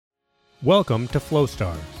Welcome to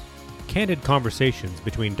FlowStars, candid conversations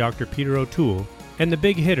between Dr. Peter O'Toole and the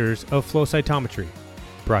big hitters of flow cytometry.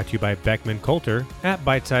 Brought to you by Beckman Coulter at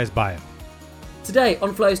Bite Size Bio. Today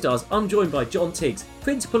on FlowStars, I'm joined by John Tiggs,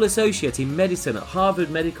 Principal Associate in Medicine at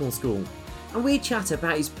Harvard Medical School, and we chat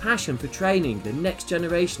about his passion for training the next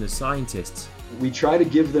generation of scientists. We try to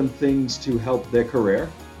give them things to help their career,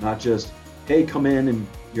 not just, hey, come in and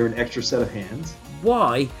you're an extra set of hands.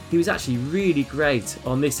 Why he was actually really great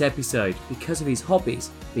on this episode because of his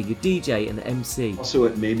hobbies, being a DJ and MC. Also,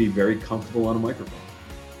 it may be very comfortable on a microphone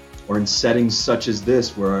or in settings such as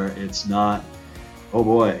this where it's not, oh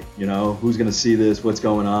boy, who's going to see this, what's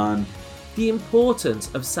going on. The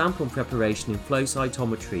importance of sample preparation in flow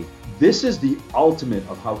cytometry. This is the ultimate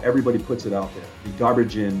of how everybody puts it out there. The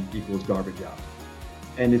garbage in equals garbage out.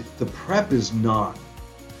 And if the prep is not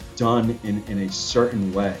done in a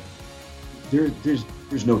certain way,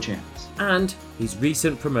 there's no chance. And his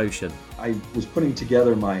recent promotion. I was putting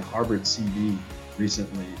together my Harvard CV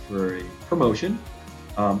recently for a promotion.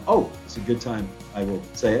 It's a good time. I will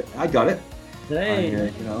say it. I got it.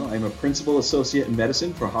 Hey. I'm a principal associate in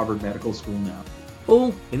medicine for Harvard Medical School now.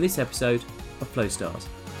 All in this episode of FlowStars.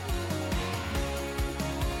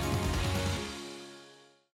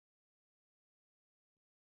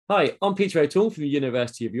 Hi, I'm Peter O'Toole from the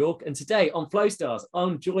University of York, and today on FlowStars,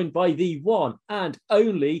 I'm joined by the one and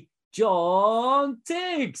only John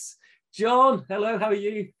Tiggs. John, hello, how are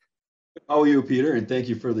you? How are you, Peter? And thank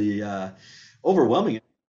you for the overwhelming.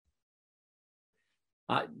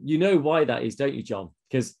 You know why that is, don't you, John?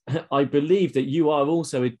 Because I believe that you are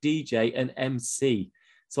also a DJ and MC.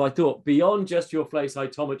 So I thought beyond just your flow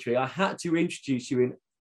cytometry, I had to introduce you in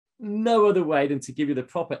no other way than to give you the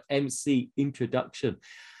proper MC introduction.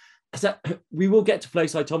 So we will get to flow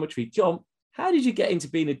cytometry. John, how did you get into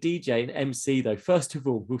being a DJ and MC though? First of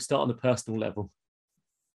all, we'll start on the personal level.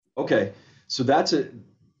 Okay, so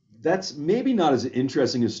that's maybe not as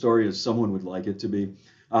interesting a story as someone would like it to be.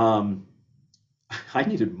 I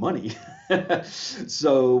needed money.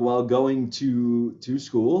 So while going to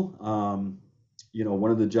school,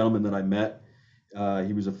 one of the gentlemen that I met,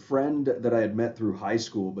 he was a friend that I had met through high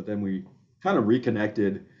school, but then we kind of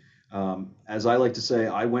reconnected. As I like to say,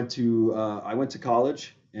 I went to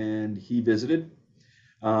college and he visited,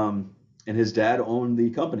 and his dad owned the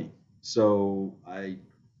company. So I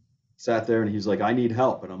sat there and he's like, I need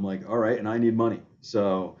help. And I'm like, all right. And I need money.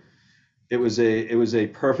 So it was a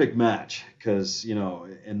perfect match because,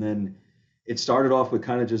 and then it started off with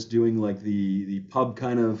kind of just doing like the pub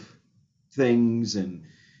kind of things and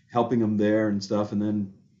helping them there and stuff. And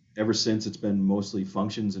then ever since it's been mostly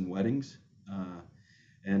functions and weddings.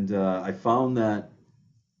 And I found that,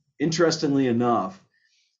 interestingly enough,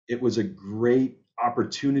 it was a great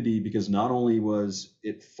opportunity because not only was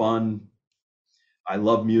it fun, I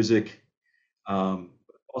love music,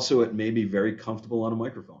 also it made me very comfortable on a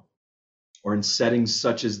microphone or in settings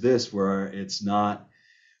such as this where it's not,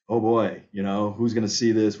 oh boy, who's going to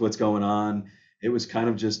see this, what's going on. It was kind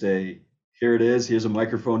of just here it is, here's a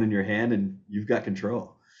microphone in your hand and you've got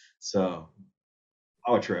control. So,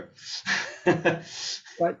 a trip.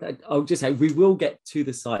 Right, I'll just say we will get to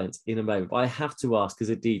the science in a moment, but I have to ask as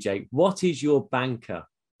a DJ, what is your banker,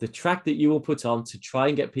 the track that you will put on to try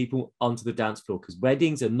and get people onto the dance floor? Because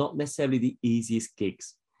weddings are not necessarily the easiest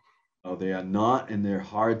gigs. Oh, they are not, and they're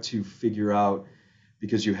hard to figure out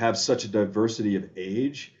because you have such a diversity of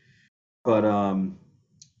age. But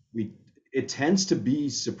it tends to be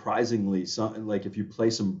surprisingly something like if you play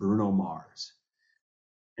some Bruno Mars,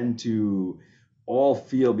 and to all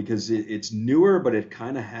feel because it's newer, but it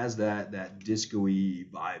kind of has that disco-y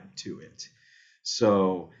vibe to it.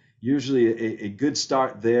 So usually a good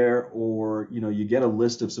start there, or you get a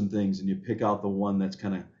list of some things and you pick out the one that's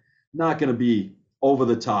kind of not going to be over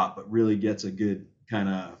the top, but really gets a good kind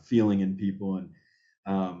of feeling in people.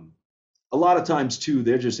 And a lot of times too,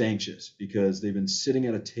 they're just anxious because they've been sitting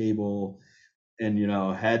at a table and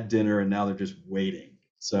had dinner and now they're just waiting.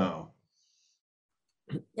 So.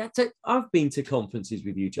 Yeah, so I've been to conferences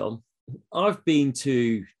with you, John. I've been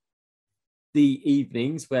to the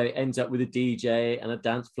evenings where it ends up with a DJ and a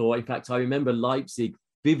dance floor. In fact, I remember Leipzig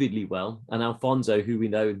vividly well, and Alfonso, who we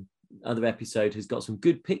know in other episode, has got some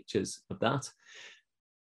good pictures of that.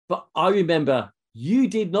 But I remember you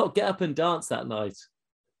did not get up and dance that night.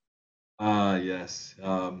 Yes.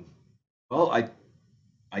 Well,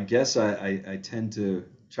 I guess I tend to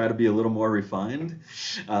try to be a little more refined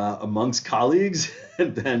amongst colleagues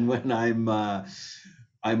than when I'm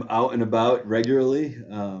out and about regularly.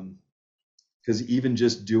 Because even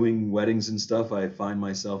just doing weddings and stuff, I find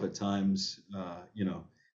myself at times,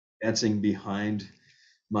 dancing behind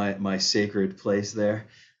my sacred place there.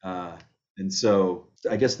 And so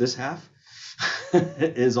I guess this half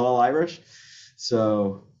is all Irish.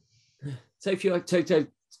 So if you're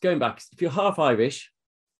going back, if you're half Irish,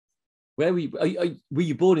 where were you? Were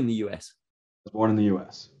you born in the US? I was born in the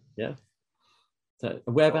U.S. Yeah. So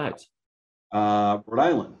whereabouts? Rhode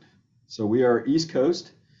Island. So we are East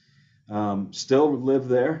Coast. Still live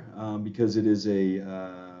there because it is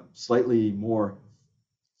a slightly more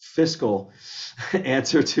fiscal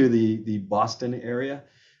answer to the Boston area.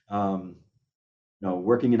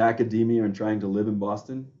 Working in academia and trying to live in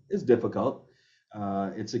Boston is difficult.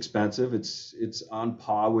 It's expensive. It's on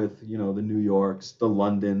par with the New Yorks, the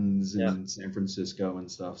Londons, and San Francisco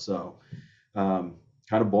and stuff. So kind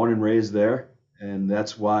of born and raised there, and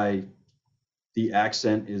that's why the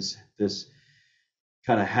accent is this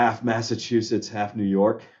kind of half Massachusetts, half New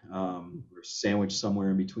York. We're sandwiched somewhere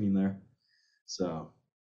in between there. So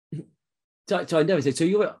I know. So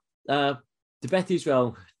you're at the Beth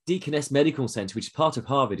Israel Deaconess Medical Center, which is part of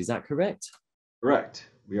Harvard. Is that correct? Correct.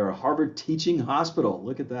 We are a Harvard teaching hospital.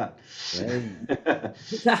 Look at that.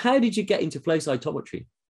 So how did you get into flow cytometry?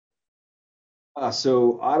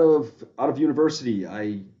 So out of university,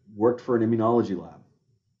 I worked for an immunology lab.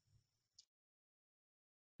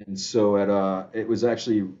 And so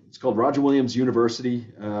it's called Roger Williams University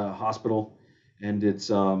Hospital, and it's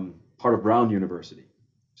part of Brown University.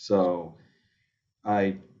 So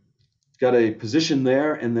I got a position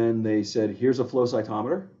there, and then they said, here's a flow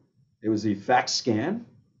cytometer. It was the FACS scan.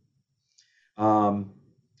 And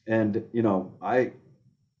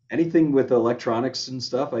anything with electronics and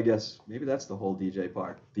stuff, I guess maybe that's the whole DJ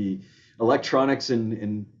part. The electronics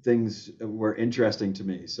and things were interesting to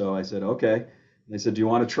me. So I said, okay. And they said, do you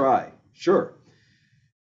want to try? Sure.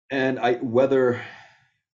 And whether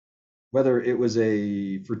it was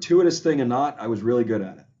a fortuitous thing or not, I was really good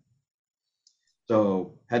at it.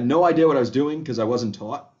 So had no idea what I was doing because I wasn't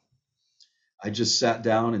taught. I just sat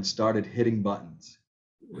down and started hitting buttons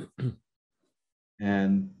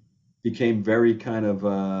and became very kind of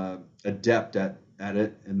adept at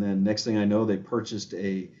it. And then next thing I know, they purchased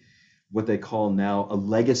what they call now a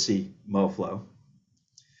legacy MoFlow,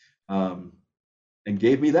 and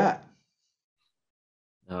gave me that.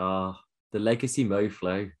 The legacy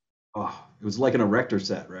MoFlow. Oh, it was like an erector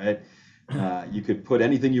set, right? You could put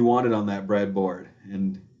anything you wanted on that breadboard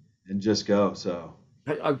and just go. So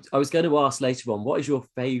I was going to ask later on, what is your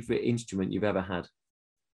favorite instrument you've ever had?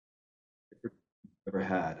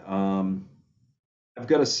 I've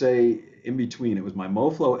got to say, in between, it was my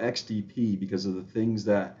MoFlow XDP because of the things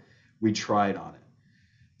that we tried on it.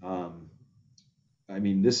 I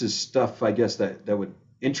mean, this is stuff, I guess, that would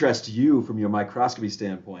interest you from your microscopy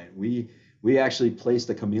standpoint. We actually placed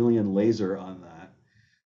a chameleon laser on that.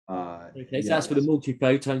 Okay, so that's for the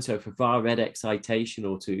multiphoton, so for far red excitation,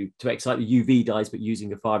 or to excite the UV dyes, but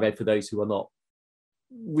using a far red for those who are not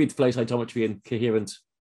with flow cytometry and coherent.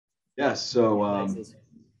 Yes, so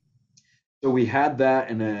we had that,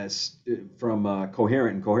 and from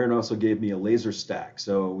Coherent, and Coherent also gave me a laser stack.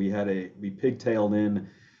 So we pigtailed in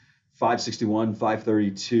 561,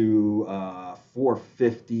 532,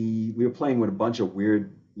 450. We were playing with a bunch of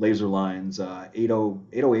weird laser lines,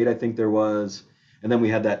 808 I think there was, and then we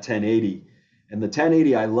had that 1080. And the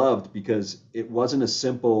 1080 I loved because it wasn't a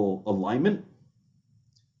simple alignment.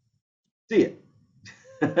 See it.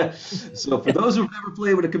 So for those who've never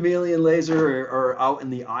played with a chameleon laser or out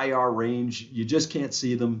in the IR range, you just can't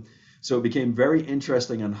see them. So it became very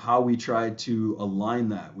interesting on how we tried to align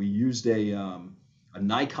that. We used a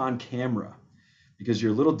Nikon camera because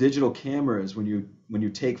your little digital cameras, when you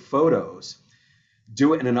take photos,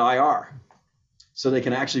 do it in an IR so they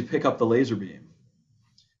can actually pick up the laser beam.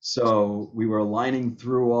 So we were aligning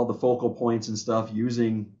through all the focal points and stuff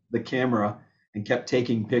using the camera and kept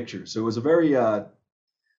taking pictures. So it was a very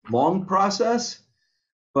long process,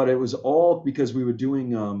 but it was all because we were doing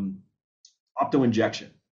opto injection.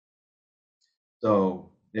 So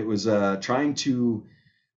it was trying to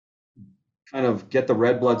kind of get the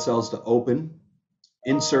red blood cells to open,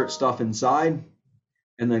 insert stuff inside,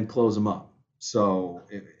 and then close them up. So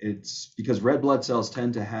it's because red blood cells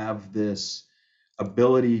tend to have this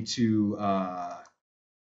ability to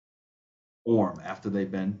form after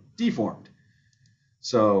they've been deformed.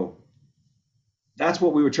 So that's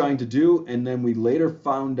what we were trying to do. And then we later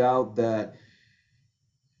found out that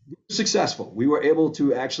we were successful. We were able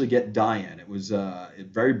to actually get dye in. It was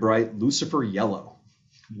very bright, Lucifer yellow.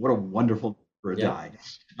 What a wonderful for a dye.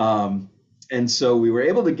 And so we were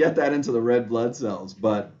able to get that into the red blood cells.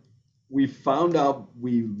 But we found out,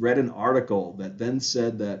 we read an article that then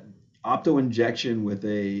said that opto injection with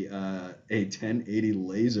a 1080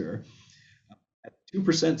 laser had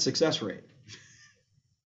 2% success rate.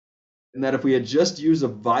 and that if we had just used a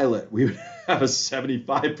violet, we would have a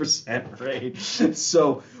 75% rate.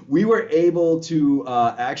 So we were able to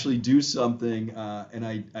actually do something. And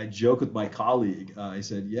I joke with my colleague. I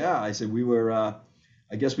said, yeah, I said, we were,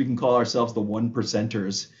 I guess we can call ourselves the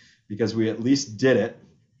 1%ers because we at least did it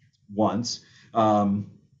once.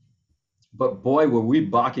 But boy, were we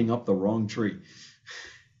barking up the wrong tree.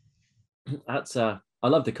 That's I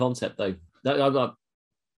love the concept though.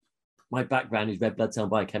 My background is red blood cell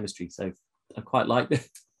biochemistry, so I quite like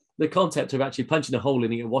the concept of actually punching a hole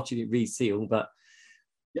in it and watching it reseal. But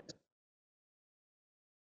yes,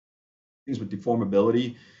 things with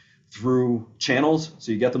deformability through channels,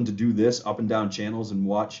 so you get them to do this up and down channels and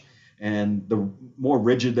watch. And the more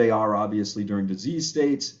rigid they are, obviously during disease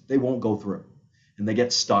states, they won't go through, and they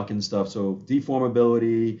get stuck and stuff. So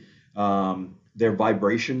deformability, their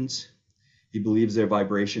vibrations. He believes their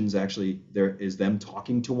vibrations actually there is them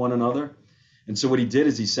talking to one another. And so what he did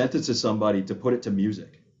is he sent it to somebody to put it to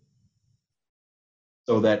music,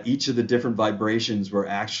 so that each of the different vibrations were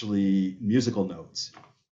actually musical notes.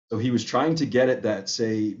 So he was trying to get it that,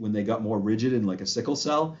 say, when they got more rigid in like a sickle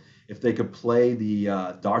cell, if they could play the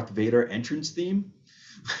Darth Vader entrance theme.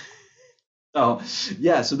 Oh,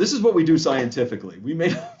 yeah. So this is what we do scientifically. We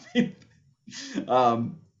may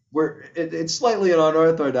it's slightly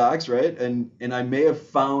unorthodox, right? And I may have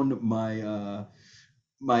found my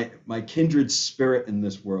my kindred spirit in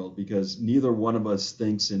this world, because neither one of us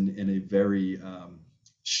thinks in a very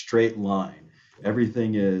straight line.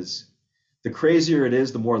 Everything is, the crazier it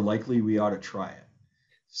is, the more likely we are to try it.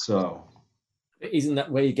 So isn't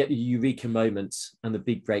that where you get the eureka moments and the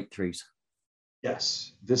big breakthroughs?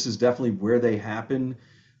 yes, this is definitely where they happen.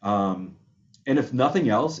 And if nothing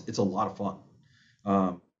else, it's a lot of fun.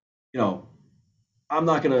 I'm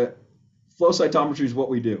not going to, flow cytometry is what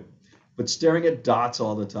we do, but staring at dots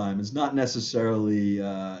all the time is not necessarily,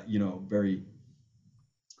 very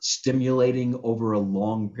stimulating over a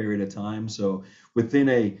long period of time. So within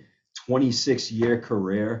a 26-year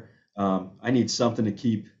career, I need something to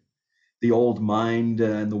keep the old mind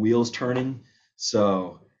and the wheels turning.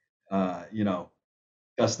 So,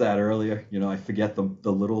 discussed that earlier, I forget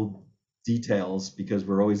the little details because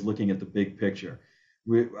we're always looking at the big picture.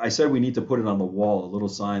 I said we need to put it on the wall, a little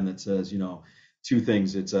sign that says, two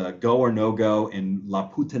things. It's a go or no go and la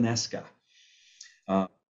putanesca.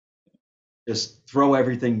 Just throw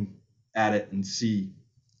everything at it and see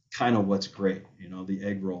kind of what's great, the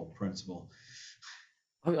egg roll principle.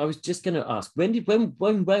 I was just going to ask, when did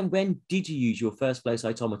you use your first flow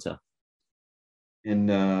cytometer? And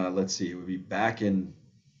let's see, it would be back in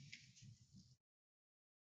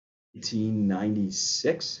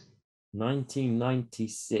 1996.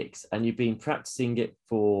 1996, and you've been practicing it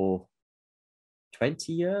for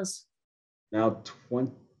 20 years? Now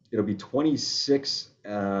it'll be 26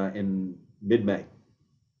 in mid-May.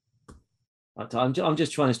 I'm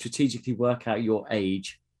just trying to strategically work out your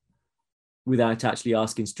age without actually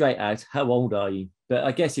asking straight out, how old are you? But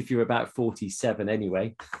I guess if you're about 47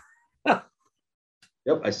 anyway.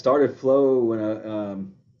 Yep, I started flow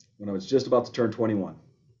when I was just about to turn 21.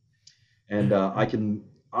 And I can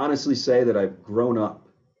honestly say that I've grown up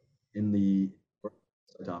in the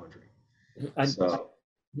cytometry.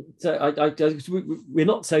 We're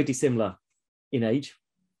not so dissimilar in age,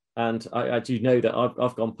 and I do know that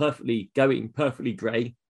I've gone going perfectly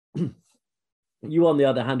grey. You, on the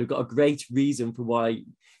other hand, have got a great reason for why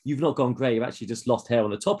you've not gone grey. You've actually just lost hair on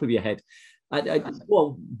the top of your head.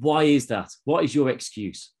 Well, why is that? What is your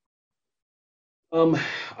excuse?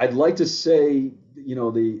 I'd like to say,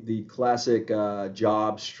 the classic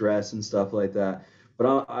job stress and stuff like that.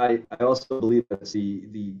 But I also believe that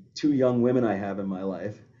the two young women I have in my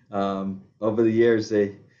life. Over the years,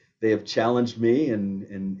 they have challenged me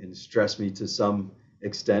and stressed me to some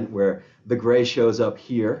extent, where the gray shows up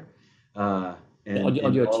here. And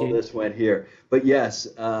all this went here. But yes,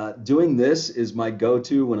 doing this is my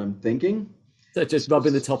go-to when I'm thinking. So just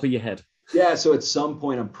rubbing the top of your head. Yeah, so at some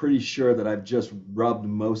point, I'm pretty sure that I've just rubbed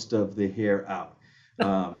most of the hair out,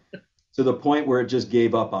 to the point where it just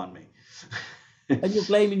gave up on me. And you're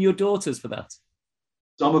blaming your daughters for that?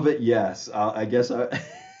 Some of it, yes. I guess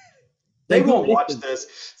they won't watch this.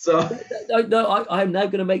 So no, I'm now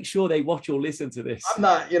going to make sure they watch or listen to this. I'm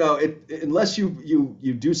not, unless you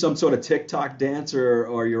do some sort of TikTok dance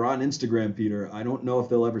or you're on Instagram, Peter, I don't know if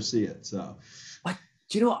they'll ever see it. So.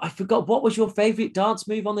 Do you know what? I forgot. What was your favorite dance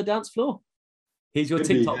move on the dance floor? Here's your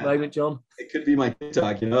TikTok moment, John. It could be my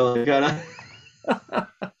TikTok,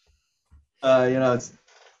 it's.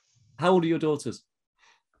 How old are your daughters?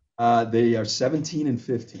 They are 17 and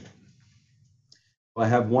 15. I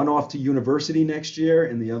have one off to university next year,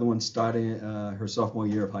 and the other one starting her sophomore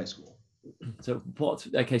year of high school. So what?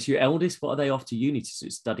 Okay, so your eldest, what are they off to uni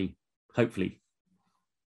to study? Hopefully.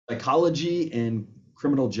 Psychology and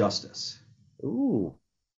criminal justice. Ooh.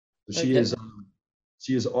 So Okay.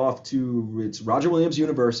 she is off to it's Roger Williams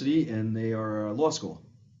University, and they are a law school.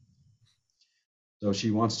 So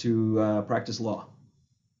she wants to practice law.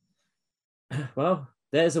 Well,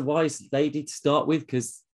 there's a wise lady to start with,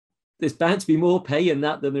 because there's bound to be more pay in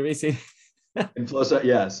that than there is in. And plus,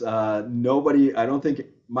 yes, nobody. I don't think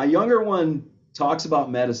my younger one talks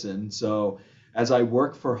about medicine. So as I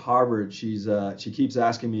work for Harvard, she keeps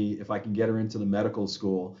asking me if I can get her into the medical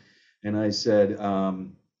school, and I said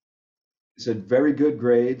very good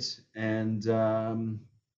grades, and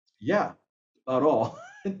yeah, about all.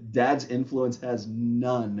 Dad's influence has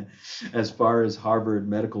none as far as Harvard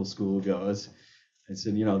Medical School goes. I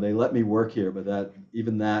said, they let me work here, but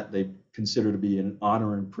that they consider to be an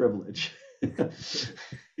honor and privilege.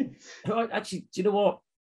 Actually, do you know what?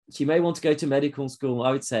 She may want to go to medical school.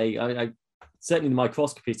 I would say, I certainly in the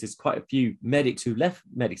microscopist, there's quite a few medics who left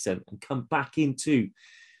medicine and come back into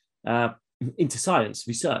science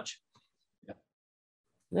research. Yeah.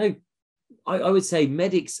 No, I would say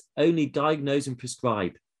medics only diagnose and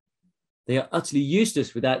prescribe. They are utterly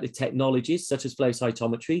useless without the technologies such as flow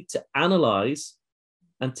cytometry to analyze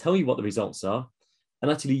and tell you what the results are, and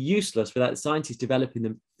utterly useless without the scientists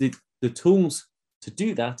developing the tools to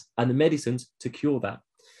do that and the medicines to cure that.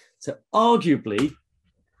 So arguably,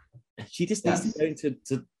 she just needs to go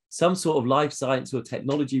into some sort of life science or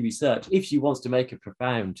technology research if she wants to make a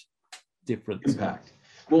profound difference. Impact.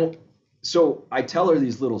 Well, so I tell her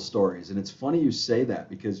these little stories, and it's funny you say that,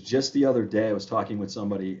 because just the other day I was talking with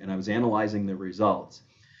somebody and I was analyzing the results,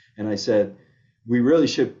 and I said, we really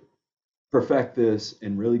should perfect this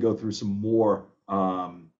and really go through some more.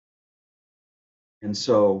 And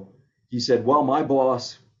so he said, well, my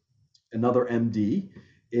boss, another MD,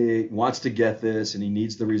 wants to get this and he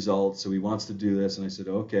needs the results, so he wants to do this. And I said,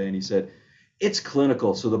 okay. And he said, it's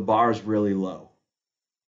clinical, so the bar is really low.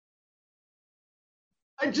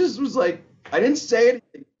 I just was like, I didn't say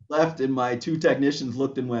anything, left, and my two technicians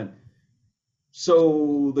looked and went,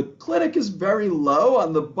 so the clinic is very low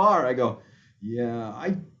on the bar. I go, yeah,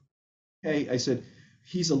 I said,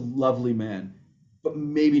 he's a lovely man, but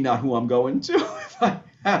maybe not who I'm going to if I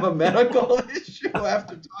have a medical issue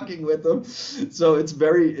after talking with them. So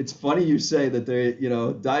it's funny you say that they,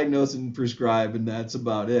 diagnose and prescribe, and that's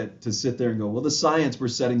about it, to sit there and go, well, the science, we're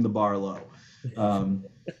setting the bar low.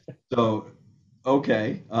 So,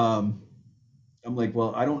 okay. I'm like,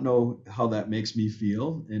 well, I don't know how that makes me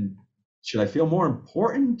feel. And should I feel more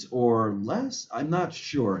important or less? I'm not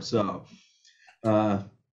sure. So,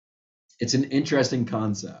 it's an interesting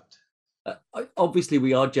concept. Obviously,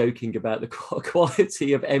 we are joking about the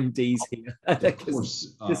quality of MDs here. Of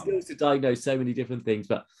course. The skills to diagnose so many different things.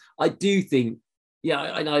 But I do think,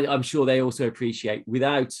 and I'm sure they also appreciate,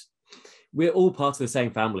 we're all part of the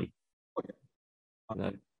same family. Okay.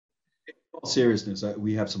 In all seriousness,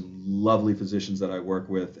 we have some lovely physicians that I work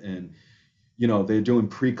with, and they're doing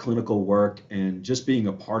preclinical work, and just being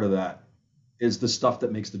a part of that is the stuff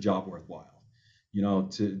that makes the job worthwhile.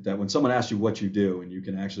 That when someone asks you what you do, and you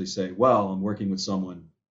can actually say, well, I'm working with someone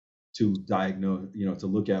to diagnose, to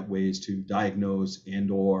look at ways to diagnose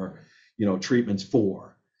and or, treatments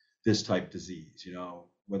for this type of disease,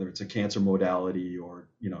 whether it's a cancer modality or,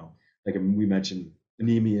 like we mentioned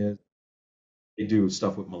anemia. They do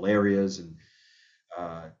stuff with malarias and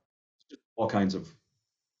all kinds of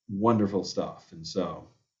wonderful stuff. And so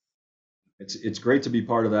it's great to be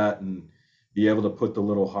part of that and be able to put the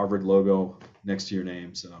little Harvard logo next to your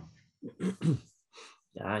name. So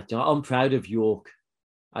I'm proud of York.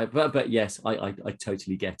 But yes, I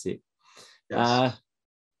totally get it. Yes.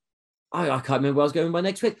 I can't remember where I was going with my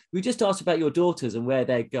next week. We just asked about your daughters and where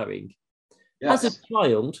they're going. Yes. As a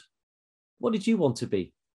child, what did you want to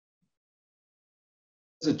be?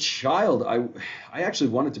 As a child, I actually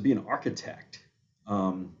wanted to be an architect.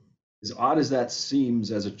 As odd as that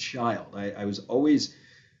seems, as a child, I was always,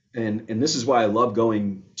 and this is why I love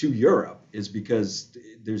going to Europe, is because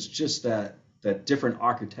there's just that different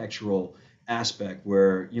architectural aspect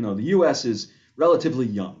where, the U.S. is relatively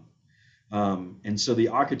young. And so the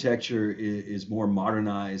architecture is more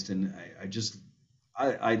modernized. And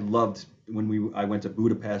I loved when I went to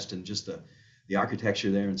Budapest and just the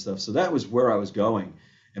architecture there and stuff. So that was where I was going.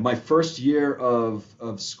 And my first year of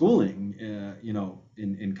schooling,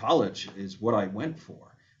 in college is what I went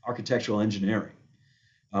for, architectural engineering.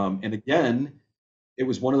 And again, it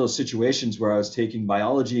was one of those situations where I was taking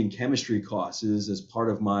biology and chemistry courses as part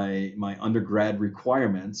of my undergrad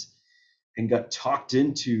requirements, and got talked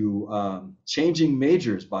into changing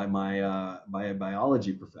majors by my by a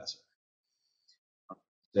biology professor.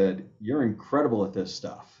 said, "You're incredible at this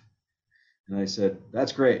stuff." And I said,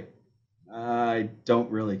 "That's great. I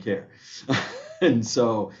don't really care." and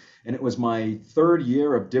so, and it was my third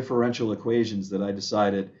year of differential equations that I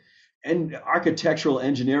decided, and architectural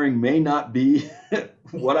engineering may not be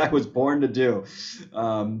what I was born to do,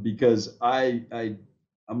 because I'm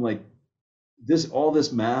like, all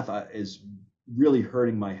this math is really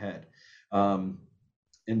hurting my head.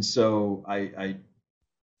 And so I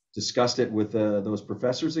discussed it with those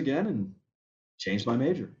professors again and changed my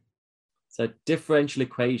major. So differential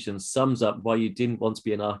equations sums up why you didn't want to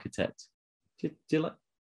be an architect. Do you like?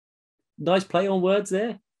 Nice play on words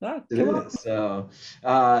there. Ah, It is. So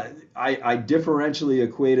I differentially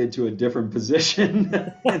equated to a different position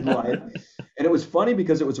in life. And it was funny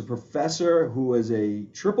because it was a professor who was a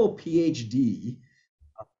triple PhD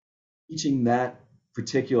teaching that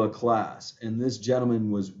particular class. And this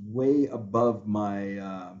gentleman was way above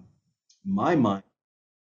my mind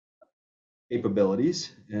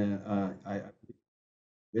capabilities. I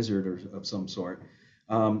wizard of some sort.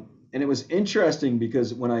 And it was interesting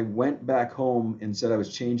because when I went back home and said I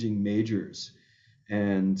was changing majors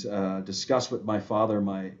and discussed with my father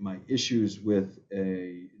my issues with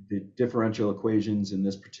the differential equations in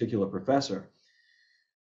this particular professor,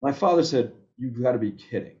 my father said, "You've got to be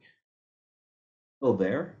kidding. Still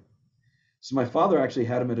there?" So my father actually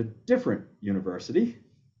had him at a different university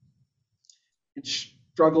and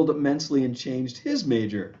struggled immensely and changed his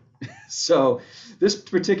major. So this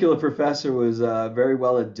particular professor was very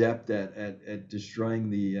well adept at destroying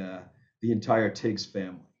the entire Tiggs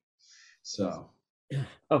family. So.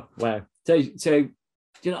 Oh wow! So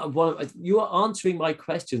you know, you are answering my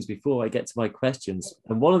questions before I get to my questions,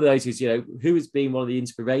 and one of those is, you know, who has been one of the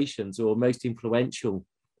inspirations or most influential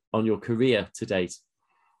on your career to date?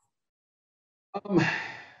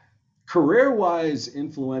 Career-wise,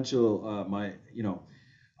 influential.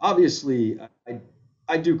 Obviously,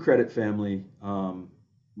 I do credit family.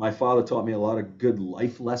 My father taught me a lot of good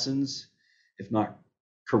life lessons, if not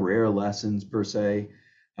career lessons per se.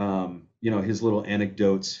 His little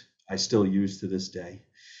anecdotes I still use to this day.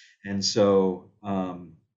 And so,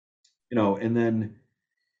 and then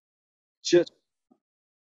just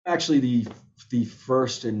actually the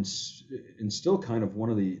first and still kind of one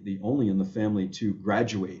of the only in the family to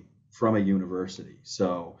graduate from a university.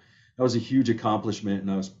 So that was a huge accomplishment,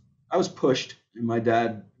 and I was pushed. And my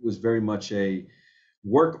dad was very much a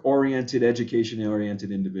work-oriented,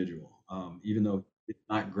 education-oriented individual. Even though he did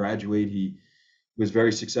not graduate, he was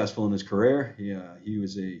very successful in his career.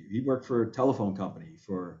 He worked for a telephone company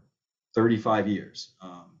for 35 years,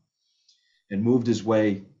 and moved his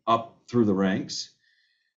way up through the ranks.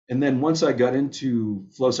 And then once I got into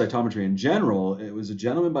flow cytometry in general, it was a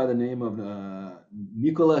gentleman by the name of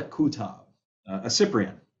Nikola Kutab, a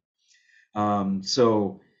Cyprian.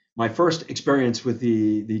 So my first experience with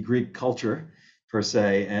the Greek culture per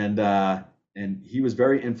se, and he was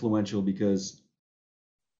very influential because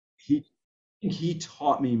he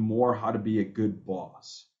taught me more how to be a good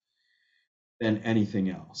boss than anything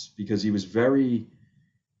else, because he was very,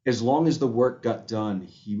 as long as the work got done,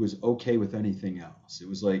 he was okay with anything else. It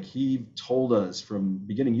was like he told us from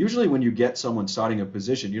beginning, usually when you get someone starting a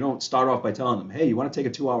position, you don't start off by telling them, "Hey, you want to take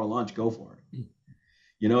a 2-hour lunch, go for it.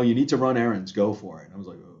 You need to run errands, go for it." And I was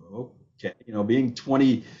like, "Oh, okay." Being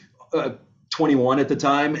 21 at the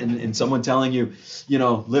time, and someone telling you,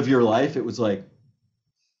 live your life, it was like,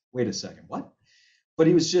 wait a second, what? But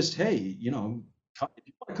he was just, "Hey, if you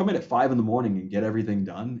want to come in at 5 a.m. and get everything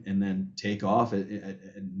done and then take off at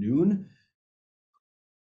noon."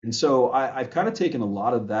 And so I've kind of taken a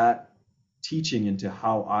lot of that teaching into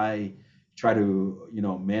how I try to,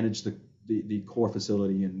 manage the core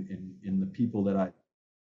facility and the people that I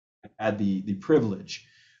had the privilege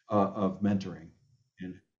of mentoring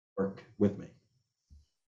and work with me.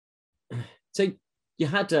 So you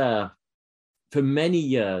had for many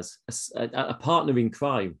years a partner in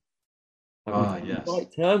crime. Yes. Right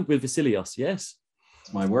term with Vasilios, yes.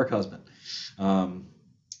 It's my work husband.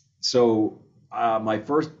 So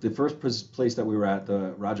the first place that we were at,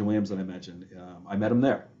 the Roger Williams that I mentioned, I met him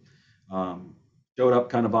there. Showed up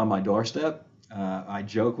kind of on my doorstep. I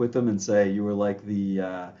joke with him and say, "You were like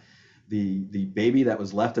the baby that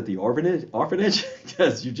was left at the orphanage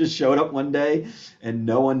because you just showed up one day and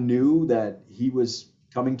no one knew that he was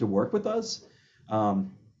coming to work with us."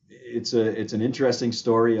 It's an interesting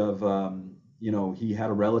story of he had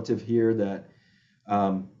a relative here that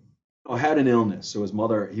had an illness. So his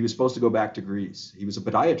mother, he was supposed to go back to Greece. He was a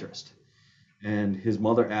podiatrist, and his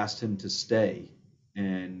mother asked him to stay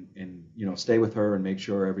and stay with her and make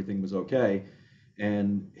sure everything was okay.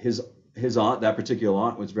 And his his aunt, that particular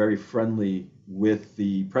aunt, was very friendly with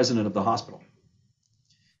the president of the hospital.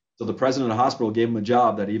 So the president of the hospital gave him a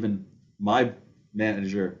job that even my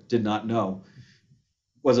manager did not know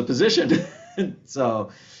was a position.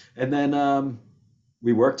 So, and then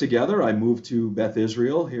we worked together. I moved to Beth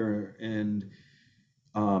Israel here, and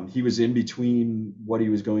he was in between what he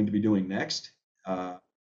was going to be doing next. I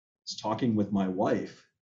was talking with my wife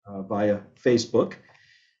via Facebook,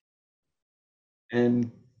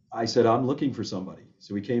 and I said, I'm looking for somebody.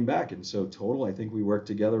 So we came back, and so total, I think we worked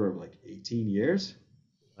together like 18 years.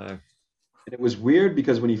 And it was weird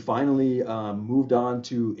because when he finally moved on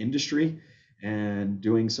to industry and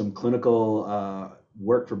doing some clinical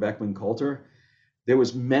work for Beckman Coulter, there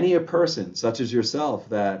was many a person, such as yourself,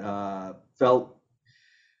 that felt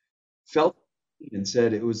and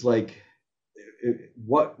said it was like,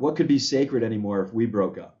 what could be sacred anymore if we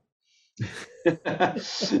broke up?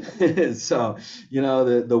 So,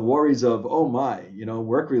 the worries of, oh my,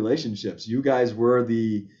 work relationships, you guys were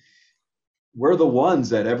the ones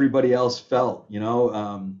that everybody else felt,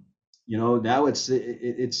 now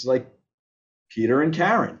it's like Peter and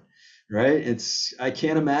Karen, right? I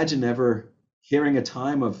can't imagine ever hearing a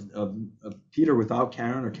time of Peter without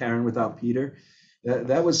Karen or Karen without Peter.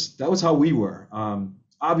 That was how we were.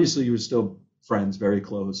 Obviously, you were still friends, very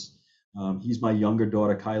close. He's my younger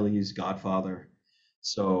daughter Kylie's godfather,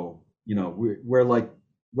 so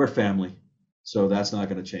we're family. So that's not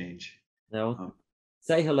going to change. No,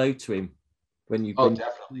 say hello to him when you.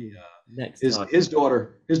 Definitely. Next time. His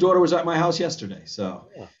daughter was at my house yesterday, so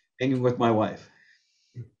hanging with my wife.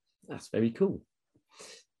 That's very cool.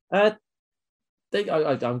 I'm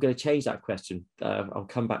going to change that question. I'll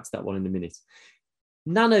come back to that one in a minute.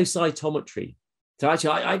 Nanocytometry. So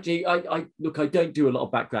actually, I look, I don't do a lot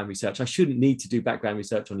of background research. I shouldn't need to do background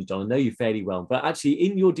research on you, John. I know you fairly well, but actually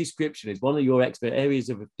in your description is one of your areas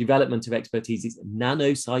of development of expertise is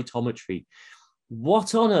nanocytometry.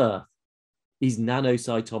 What on earth is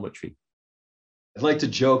nanocytometry? I'd like to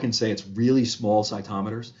joke and say it's really small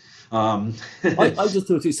cytometers. I just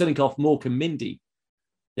thought it was something off Mork and Mindy.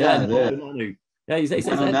 Nano. Yeah, he's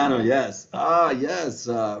nano, yes. Yes.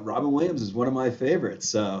 Robin Williams is one of my favorites.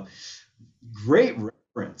 So great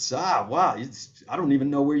reference. Wow. I don't even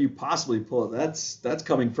know where you possibly pull it. That's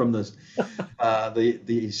coming from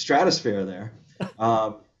the stratosphere there.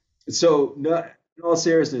 So no, in all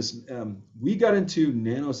seriousness, we got into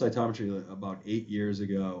nanocytometry about 8 years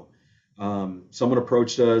ago. Someone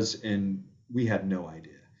approached us and we had no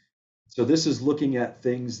idea. So this is looking at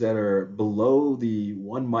things that are below the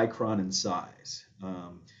 1 micron in size.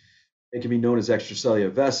 They can be known as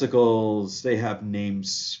extracellular vesicles. They have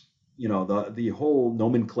names, the whole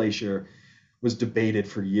nomenclature was debated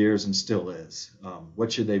for years and still is.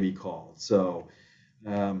 What should they be called? So,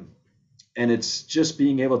 and it's just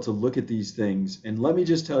being able to look at these things. And let me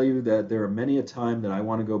just tell you that there are many a time that I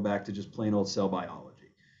want to go back to just plain old cell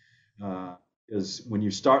biology. Because when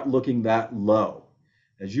you start looking that low,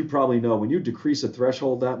 as you probably know, when you decrease a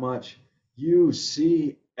threshold that much, you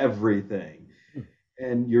see everything.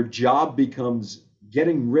 And your job becomes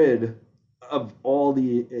getting rid of all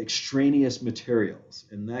the extraneous materials.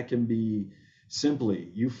 And that can be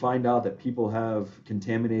simply, you find out that people have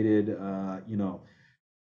contaminated,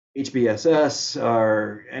 HBSS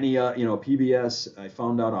or any, PBS. I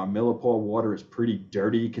found out our Millipore water is pretty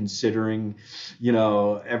dirty considering,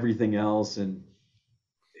 everything else. And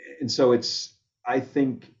so I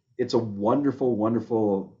think it's a wonderful,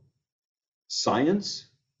 wonderful science.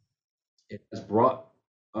 It has brought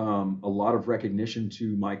a lot of recognition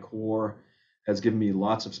to my core, has given me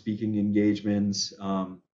lots of speaking engagements.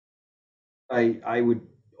 I would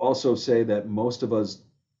also say that most of us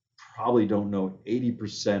probably don't know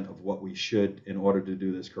 80% of what we should in order to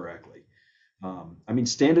do this correctly.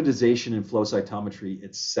 Standardization in flow cytometry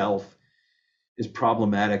itself is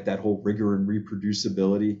problematic, that whole rigor and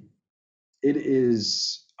reproducibility. It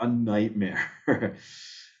is a nightmare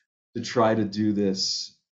to try to do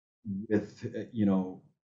this with,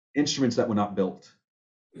 instruments that were not built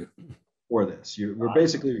for this.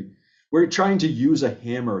 We're trying to use a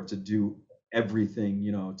hammer to do everything,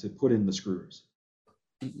 to put in the screws.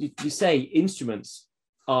 You say instruments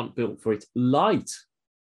aren't built for it. Light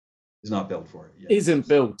is not built for it. Yes. Isn't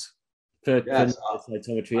built for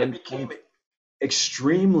cytometry. I became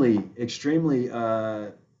extremely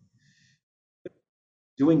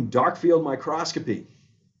doing dark field microscopy.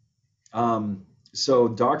 So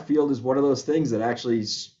dark field is one of those things that actually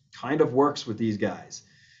kind of works with these guys.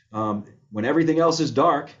 When everything else is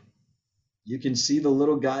dark, you can see the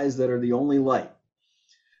little guys that are the only light.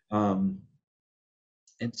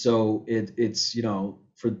 And so it's,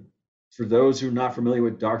 for For those who are not familiar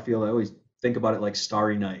with dark field, I always think about it like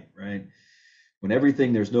Starry Night, right? When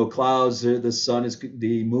everything, there's no clouds,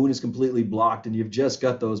 the moon is completely blocked, and you've just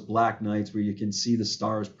got those black nights where you can see the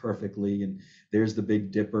stars perfectly, and there's the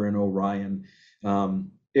Big Dipper and Orion.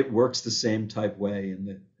 It works the same type way.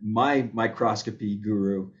 And my microscopy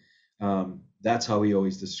guru, that's how he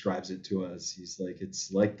always describes it to us. He's like,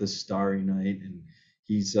 it's like the Starry Night, and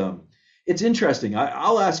it's interesting.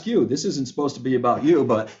 I'll ask you, this isn't supposed to be about you,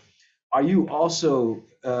 but are you also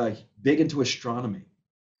big into astronomy?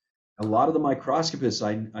 A lot of the microscopists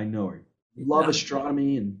I know love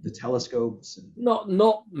astronomy and the telescopes. And...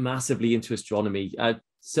 Not massively into astronomy.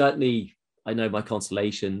 Certainly, I know my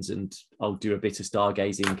constellations, and I'll do a bit of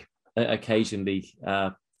stargazing occasionally.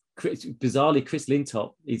 Bizarrely, Chris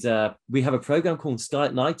Lintop we have a program called Sky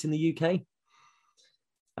at Night in the UK.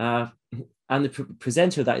 And the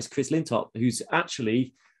presenter of that is Chris Lintop, who's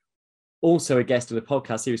actually also a guest of the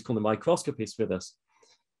podcast series called The Microscopist with us.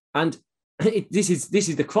 And this is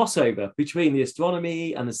the crossover between the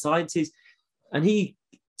astronomy and the sciences. And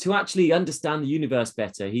to actually understand the universe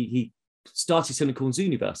better, he started something called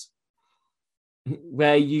Zooniverse,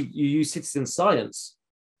 where you use citizen science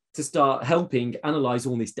to start helping analyze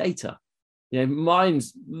all this data.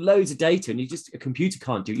 Mine's loads of data, and a computer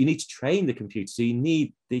can't do it. You need to train the computer, so you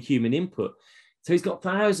need the human input. So he's got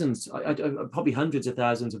thousands, probably hundreds of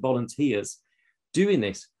thousands of volunteers doing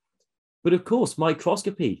this. But of course,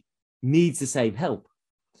 microscopy needs the same help.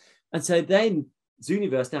 And so then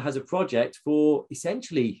Zooniverse now has a project for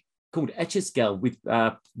essentially called Etcherscale with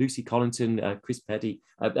Lucy Collington, Chris Petty,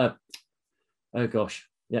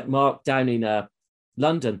 Mark down in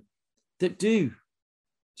London, that do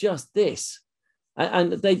just this.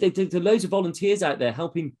 And there are loads of volunteers out there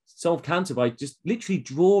helping solve cancer by just literally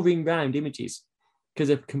drawing round images, because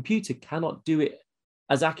a computer cannot do it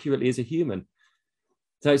as accurately as a human.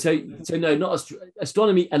 So no, not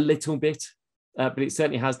astronomy a little bit, but it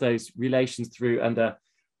certainly has those relations through, and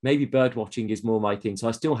maybe bird watching is more my thing. So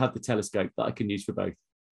I still have the telescope that I can use for both.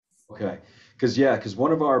 Okay, because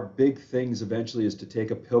one of our big things eventually is to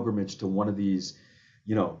take a pilgrimage to one of these,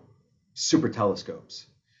 super telescopes,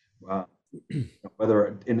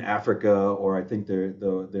 whether in Africa or I think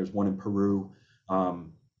there's one in Peru.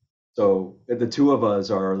 So the two of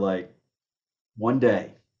us are like, one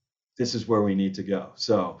day, this is where we need to go.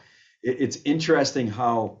 So it's interesting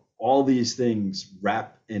how all these things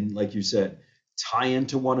wrap in, like you said, tie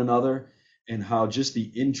into one another, and how just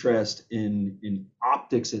the interest in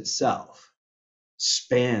optics itself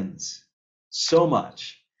spans so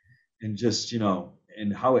much, and just,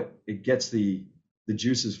 and how it gets the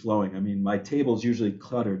juices flowing. I mean, my table's usually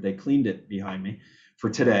cluttered. They cleaned it behind me for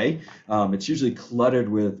today. It's usually cluttered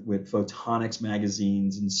with photonics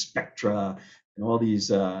magazines and spectra and all these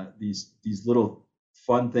little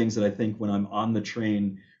fun things that I think when I'm on the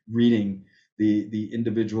train reading, the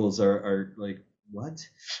individuals are like, what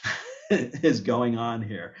is going on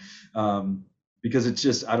here? Because it's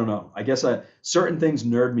just, I don't know. I guess certain things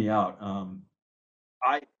nerd me out.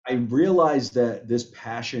 I realized that this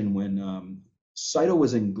passion when Saito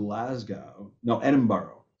was in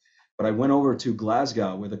Edinburgh, but I went over to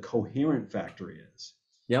Glasgow where the Coherent factory is.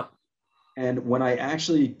 Yep. And when I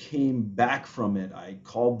actually came back from it, I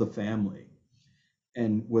called the family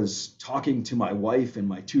and was talking to my wife and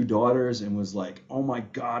my two daughters, and was like, oh my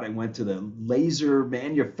God, I went to the laser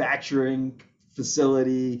manufacturing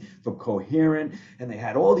facility for Coherent, and they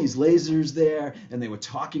had all these lasers there, and they were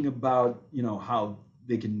talking about, how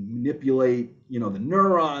they can manipulate, the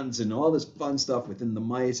neurons and all this fun stuff within the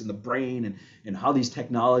mice and the brain, and how these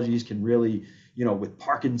technologies can really, with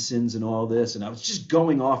Parkinson's and all this. And I was just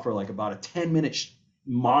going off for like about a 10-minute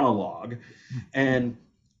monologue. And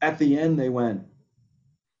at the end they went,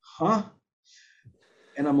 huh?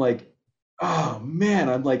 And I'm like, oh man,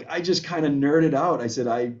 I just kind of nerded out. I said,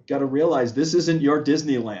 I got to realize this isn't your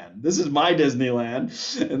Disneyland. This is my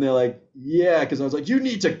Disneyland. And they're like, yeah, because I was like, you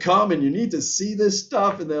need to come and you need to see this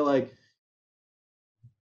stuff. And they're like,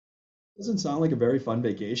 doesn't sound like a very fun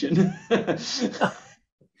vacation.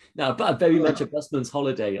 No, but very much a busman's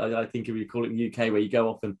holiday. I think if you call it in the UK, where you go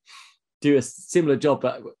off and do a similar job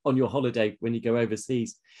but on your holiday when you go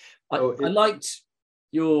overseas. I liked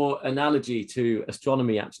your analogy to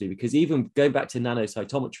astronomy, actually, because even going back to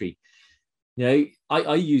nanocytometry,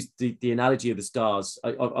 I used the analogy of the stars,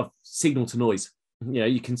 of signal to noise.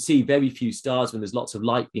 You can see very few stars when there's lots of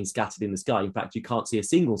light being scattered in the sky. In fact, you can't see a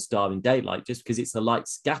single star in daylight just because it's the light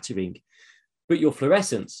scattering. But your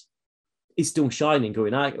fluorescence is still shining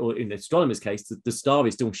going out, or in the astronomer's case, the star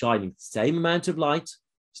is still shining. Same amount of light.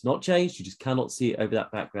 It's not changed. You just cannot see it over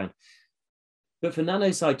that background. But for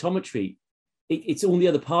nanocytometry, it's all the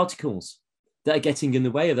other particles that are getting in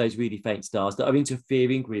the way of those really faint stars that are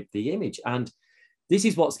interfering with the image. And this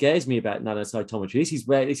is what scares me about nanocytometry.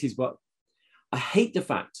 This is what I hate, the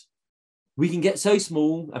fact we can get so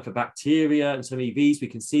small, and for bacteria and so many V's, we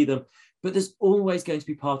can see them, but there's always going to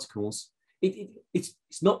be particles. It's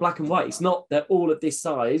not black and white. It's not that all of this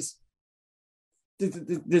size.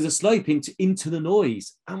 There's a slope into the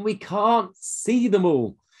noise, and we can't see them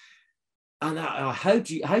all. And I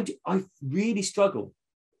really struggle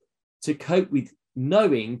to cope with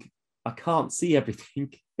knowing I can't see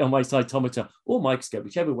everything on my cytometer or microscope,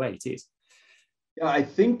 whichever way it is. Yeah, I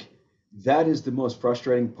think that is the most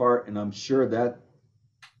frustrating part, and I'm sure that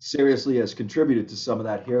seriously has contributed to some of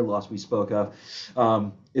that hair loss we spoke of,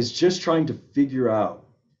 is just trying to figure out,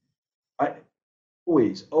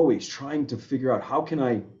 always trying to figure out, how can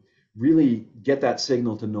I really get that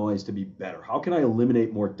signal to noise to be better? How can I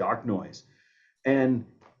eliminate more dark noise? And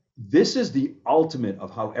this is the ultimate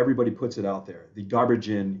of how everybody puts it out there. The garbage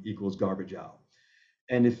in equals garbage out.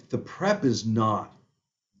 And if the prep is not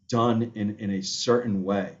done in a certain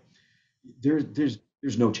way, there's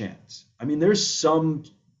no chance. I mean, there's some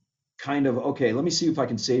kind of, okay, let me see if I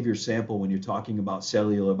can save your sample when you're talking about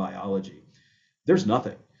cellular biology. There's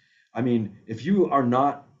nothing. I mean, if you are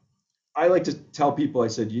not, I like to tell people, I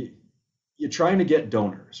said, you're trying to get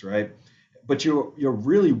donors, right? But you're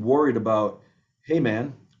really worried about, hey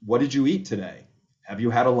man, what did you eat today? Have you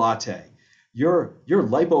had a latte? Your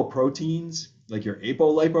lipoproteins, like your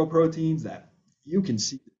apolipoproteins, that you can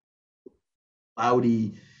see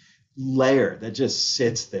cloudy layer that just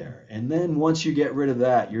sits there. And then once you get rid of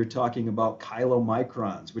that, you're talking about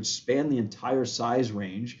chylomicrons, which span the entire size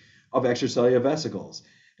range of extracellular vesicles.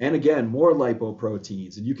 And again, more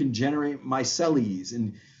lipoproteins, and you can generate micelles.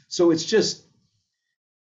 And so it's just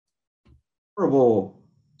horrible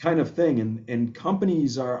kind of thing. And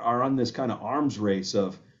companies are on this kind of arms race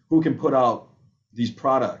of who can put out these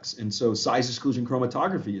products. And so size exclusion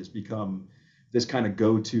chromatography has become this kind of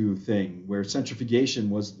go-to thing, where ultracentrifugation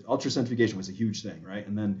was a huge thing, right?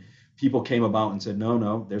 And then people came about and said,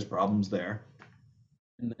 no, there's problems there.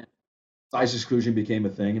 And then size exclusion became a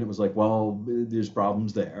thing, and it was like, well, there's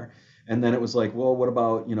problems there. And then it was like, well, what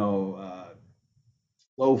about,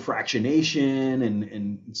 flow fractionation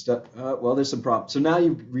and stuff? Well, there's some problems. So now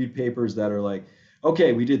you read papers that are like,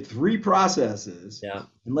 okay, we did 3 processes. Yeah.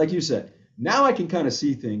 And like you said, now I can kind of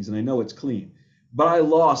see things and I know it's clean, but I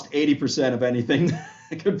lost 80% of anything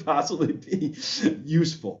that could possibly be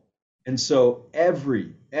useful. And so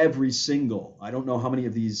every single, I don't know how many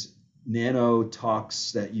of these nano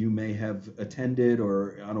talks that you may have attended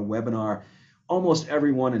or on a webinar, almost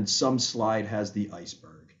everyone in some slide has the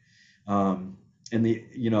iceberg. And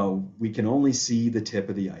we can only see the tip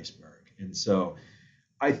of the iceberg. And so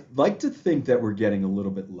I like to think that we're getting a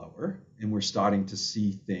little bit lower and we're starting to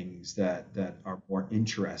see things that are more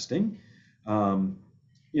interesting. And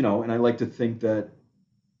I like to think that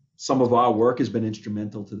some of our work has been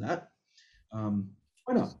instrumental to that.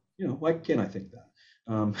 Why not? Why can't I think that?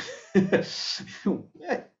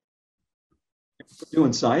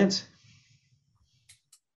 Doing science.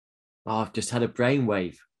 Oh, I've just had a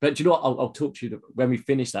brainwave. But do you know what? I'll talk to you when we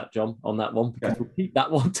finish that, John, on that one, because we'll keep that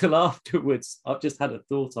one till afterwards. I've just had a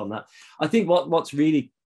thought on that. I think what's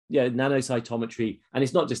really, nanocytometry, and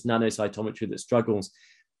it's not just nanocytometry that struggles.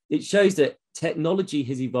 It shows that technology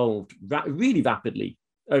has evolved really rapidly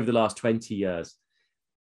over the last 20 years.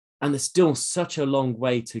 And there's still such a long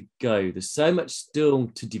way to go. There's so much still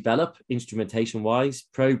to develop instrumentation-wise,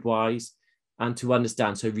 probe-wise, and to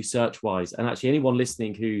understand, so research-wise. And actually anyone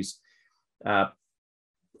listening who's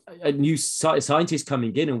a new scientist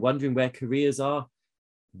coming in and wondering where careers are,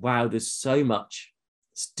 wow, there's so much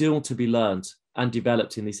still to be learned and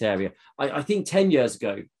developed in this area. I think 10 years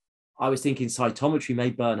ago, I was thinking cytometry may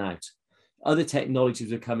burn out. Other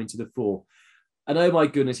technologies are coming to the fore. And oh my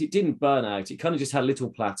goodness, it didn't burn out. It kind of just had a little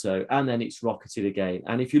plateau and then it's rocketed again.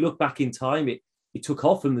 And if you look back in time, it took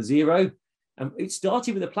off from the zero and it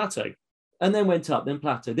started with a plateau and then went up, then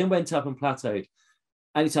plateaued, then went up and plateaued.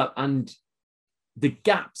 And it's up. And the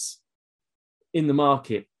gaps in the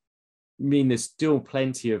market mean there's still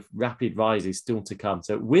plenty of rapid rises still to come.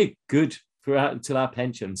 So we're good until our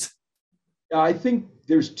pensions. I think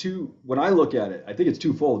there's when I look at it, I think it's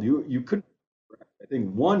twofold. You could, I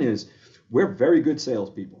think one is, we're very good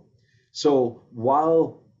salespeople. So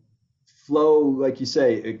while flow, like you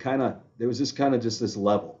say, there was this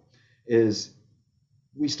level, is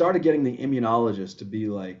we started getting the immunologists to be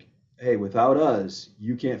like, hey, without us,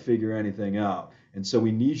 you can't figure anything out. And so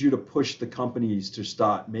we need you to push the companies to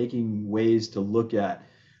start making ways to look at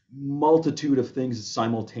multitude of things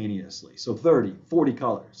simultaneously. So 30, 40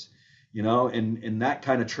 colors. and that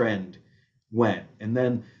kind of trend went. And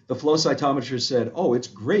then the flow cytometrist said, oh, it's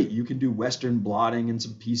great. You can do Western blotting and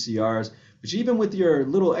some PCRs, but even with your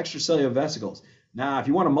little extracellular vesicles, now, if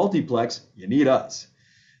you want a multiplex, you need us.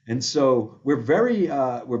 And so we're very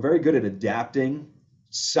good at adapting,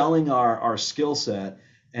 selling our skill set,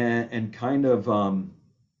 and kind of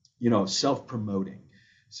self-promoting.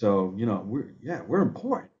 So we're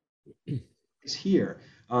important. It's here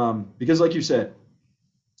because, like you said,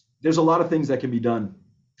 there's a lot of things that can be done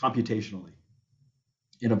computationally,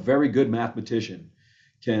 and a very good mathematician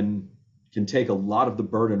can take a lot of the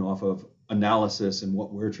burden off of analysis and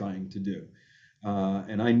what we're trying to do.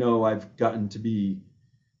 And I know I've gotten to be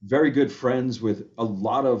very good friends with a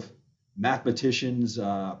lot of mathematicians,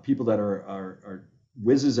 people that are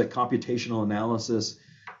whizzes at computational analysis.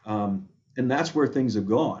 And that's where things have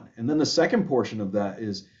gone. And then the second portion of that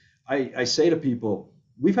is I say to people,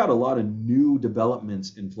 we've had a lot of new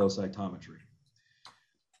developments in flow cytometry.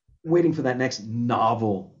 Waiting for that next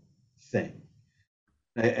novel thing.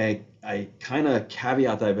 I kind of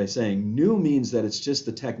caveat that by saying new means that it's just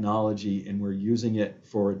the technology and we're using it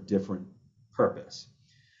for a different purpose.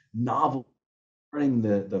 Novel, turning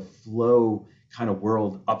the flow kind of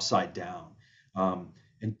world upside down,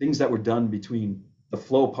 and things that were done between the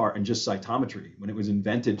flow part and just cytometry when it was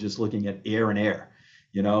invented, just looking at air and air,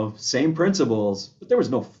 same principles, but there was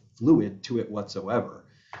no fluid to it whatsoever.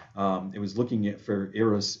 It was looking at for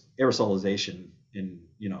aerosolization in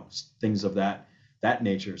things of that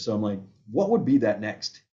nature. So I'm like, what would be that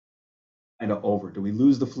next kind of over? Do we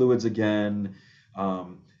lose the fluids again?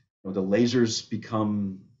 The lasers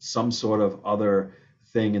become some sort of other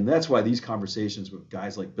thing. And that's why these conversations with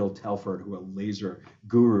guys like Bill Telford, who are laser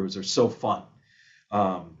gurus, are so fun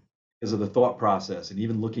because of the thought process. And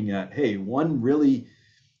even looking at, hey, one really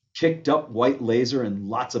kicked up white laser and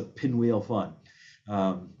lots of pinwheel fun,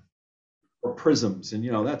 or prisms. And,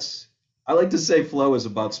 I like to say flow is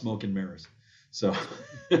about smoke and mirrors. So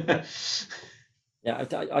yeah,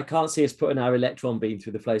 I can't see us putting our electron beam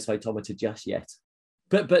through the flow cytometer just yet,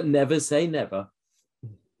 but never say never.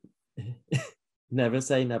 Never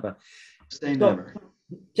say never. Say never.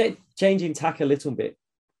 Changing tack a little bit.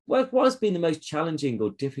 What has been the most challenging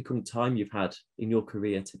or difficult time you've had in your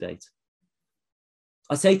career to date?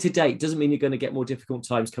 I say to date, doesn't mean you're going to get more difficult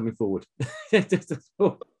times coming forward.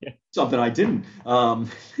 Something I didn't.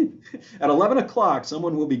 At 11 o'clock,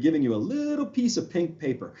 someone will be giving you a little piece of pink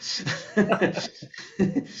paper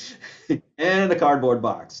and a cardboard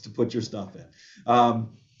box to put your stuff in.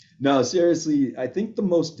 No, seriously, I think the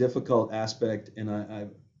most difficult aspect, and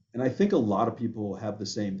I think a lot of people have the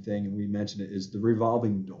same thing, and we mentioned it, is the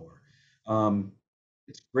revolving door.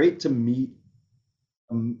 It's great to meet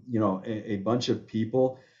a bunch of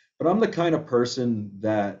people, but I'm the kind of person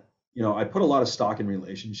that, I put a lot of stock in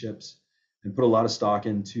relationships and put a lot of stock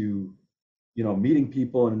into, meeting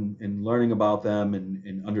people and learning about them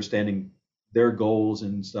and understanding their goals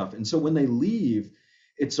and stuff. And so when they leave,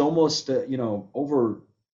 it's almost, over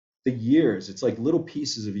the years, it's like little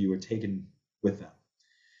pieces of you are taken with them.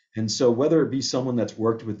 And so whether it be someone that's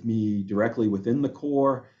worked with me directly within the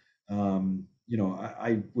Corps,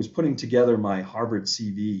 I was putting together my Harvard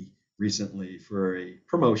CV recently for a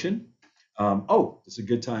promotion. It's a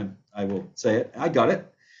good time. I will say it. I got it.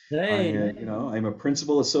 Hey. I'm a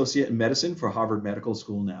principal associate in medicine for Harvard Medical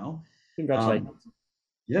School now. Congratulations.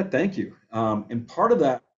 Yeah, thank you. And part of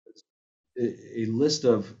that was a list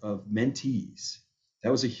of mentees.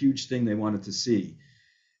 That was a huge thing they wanted to see.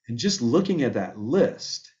 And just looking at that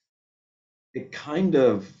list, it kind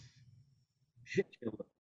of hit me.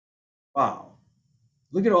 Wow,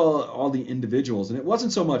 look at all the individuals. And it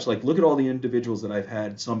wasn't so much like, look at all the individuals that I've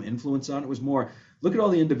had some influence on. It was more, look at all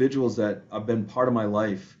the individuals that have been part of my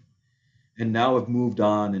life and now have moved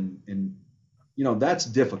on. And that's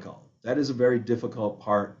difficult. That is a very difficult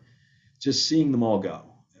part, just seeing them all go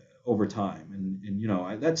over time.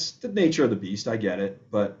 And that's the nature of the beast. I get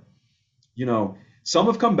it. But, some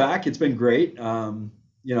have come back. It's been great.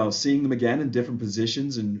 Seeing them again in different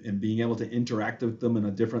positions and being able to interact with them in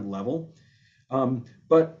a different level.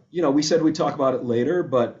 But, we said we'd talk about it later,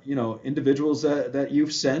 but, individuals that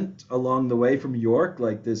you've sent along the way from York,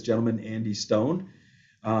 like this gentleman, Andy Stone,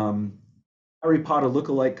 Harry Potter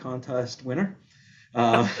lookalike contest winner.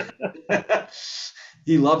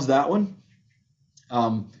 He loves that one.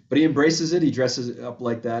 But he embraces it. He dresses up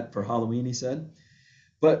like that for Halloween, he said.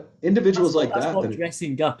 But individuals like that. That's not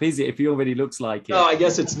dressing up, is it? If he already looks like it. No, I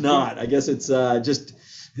guess it's not. I guess it's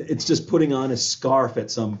just putting on a scarf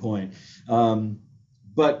at some point.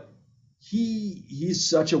 But he's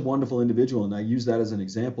such a wonderful individual, and I use that as an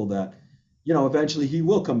example that, eventually he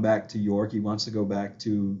will come back to York. He wants to go back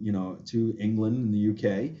to England and the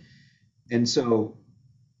UK. And so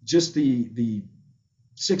just the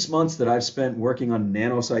 6 months that I've spent working on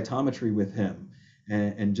nanocytometry with him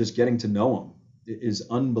and just getting to know him is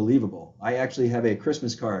unbelievable. I actually have a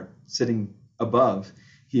Christmas card sitting above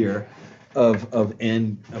here of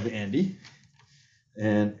Andy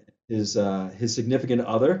and his significant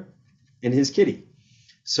other and his kitty.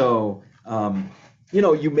 So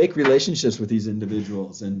you make relationships with these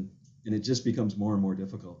individuals, and it just becomes more and more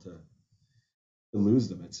difficult to lose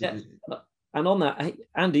them. And on that, hey,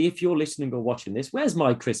 Andy, if you're listening or watching this, where's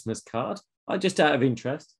my Christmas card? Just out of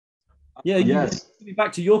interest. Yeah, yes. You'll be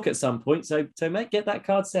back to York at some point, so mate, get that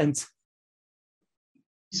card sent.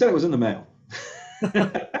 He said it was in the mail.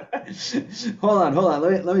 Hold on.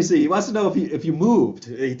 Let me see. He wants to know if you moved.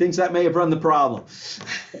 He thinks that may have run the problem.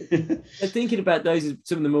 Thinking about those are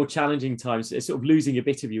some of the more challenging times. It's sort of losing a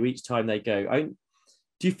bit of you each time they go.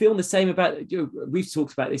 Do you feel the same about? We've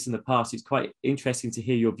talked about this in the past. It's quite interesting to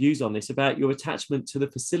hear your views on this, about your attachment to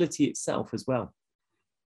the facility itself as well.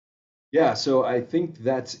 Yeah, so I think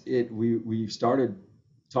that's it. We've started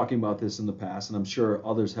talking about this in the past, and I'm sure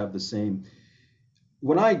others have the same.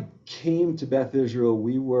 When I came to Beth Israel,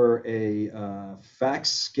 we were a fax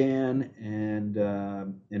scan and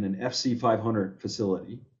an FC 500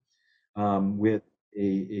 facility with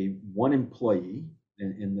a one employee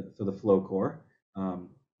for the flow core,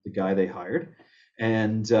 the guy they hired,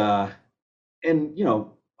 and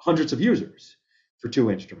hundreds of users for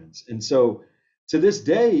 2 instruments. And so to this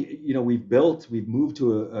day, we've moved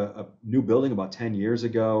to a new building about 10 years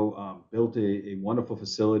ago, built a wonderful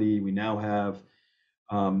facility. We now have,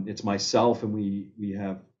 it's myself, and we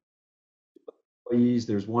have employees.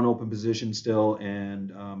 There's 1 open position still,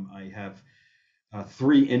 and I have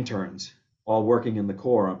 3 interns all working in the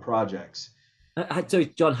core on projects. So,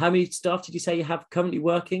 John, how many staff did you say you have currently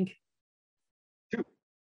working? 2.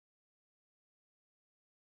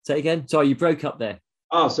 Say again. Sorry, you broke up there.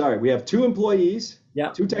 Oh, sorry. We have 2 employees,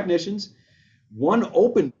 2 technicians, 1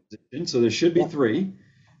 open position, so there should be 3,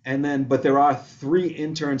 but there are 3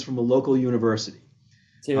 interns from a local university.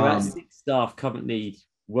 So you're about 6 staff currently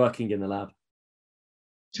working in the lab.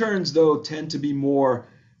 Interns, though, tend to be more.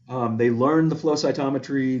 They learn the flow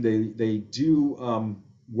cytometry. They do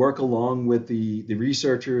work along with the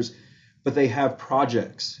researchers, but they have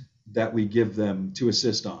projects that we give them to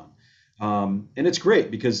assist on. And it's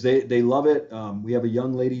great because they love it. We have a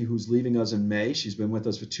young lady who's leaving us in May. She's been with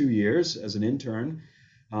us for 2 years as an intern.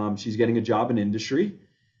 She's getting a job in industry,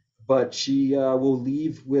 but she will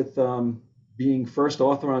leave with being first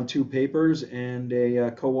author on 2 papers and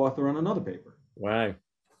a co-author on another paper. Wow.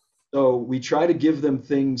 So we try to give them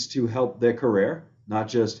things to help their career, not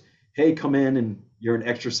just, hey, come in and you're an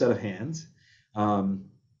extra set of hands. And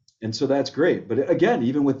so that's great. But again,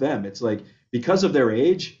 even with them, it's like, because of their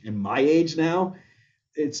age and my age now,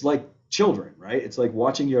 it's like children, right? It's like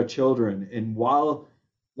watching your children. And while,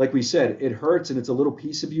 like we said, it hurts and it's a little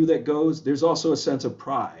piece of you that goes, there's also a sense of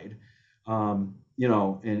pride,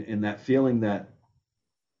 in that feeling that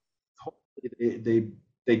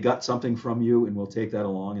they got something from you and will take that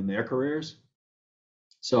along in their careers.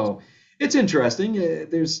 So it's interesting.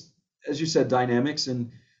 There's, as you said, dynamics,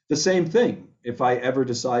 and the same thing. If I ever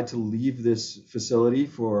decide to leave this facility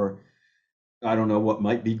for, I don't know, what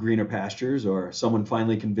might be greener pastures, or someone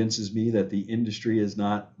finally convinces me that the industry is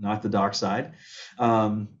not the dark side,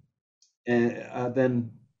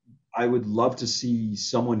 then I would love to see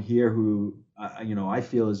someone here who, I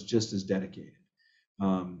feel is just as dedicated.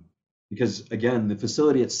 Because again, the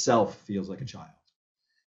facility itself feels like a child.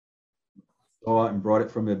 Saw it and brought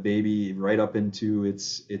it from a baby right up into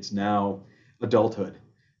its now adulthood,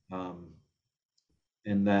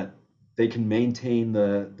 and that they can maintain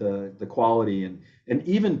the quality and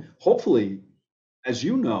even hopefully, as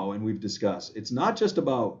you know, and we've discussed, it's not just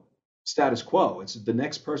about status quo. It's the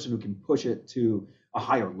next person who can push it to a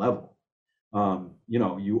higher level.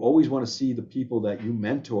 You always want to see the people that you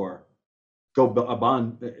mentor go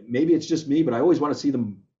beyond. Maybe it's just me, but I always want to see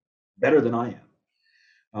them better than I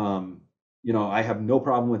am. I have no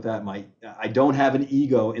problem with that. I don't have an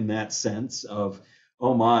ego in that sense of,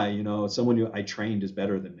 oh my, someone I trained is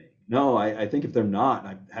better than me. No, I think if they're not,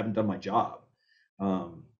 I haven't done my job.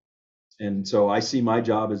 And so I see my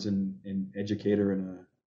job as an educator and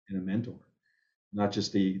a mentor, not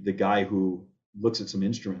just the guy who looks at some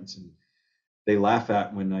instruments and they laugh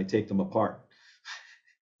at when I take them apart.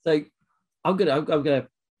 So I'm gonna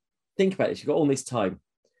think about this. You've got all this time.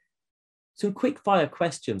 Some quick fire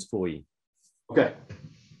questions for you. Okay.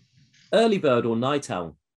 Early bird or night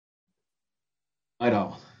owl? Night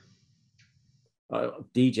owl.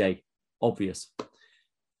 DJ. obvious.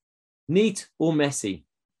 Neat or messy?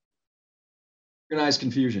 Organized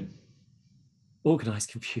confusion. Organized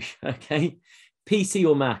confusion. Okay. PC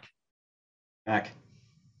or Mac? Mac.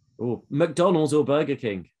 Oh, McDonald's or Burger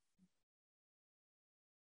King?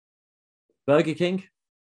 Burger King?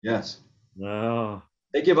 Yes. Oh,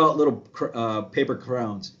 They give out little paper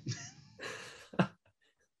crowns.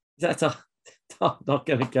 that's a, I'm not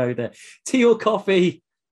going to go there. Tea or coffee?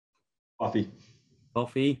 Coffee.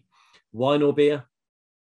 Coffee. Wine or beer?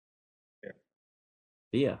 Beer.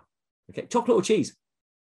 Beer. Okay. Chocolate or cheese?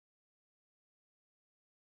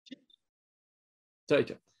 Sorry,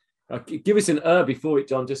 give us an before it,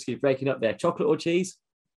 John. Just keep breaking up there. Chocolate or cheese?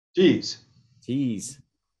 Cheese. Cheese.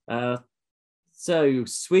 So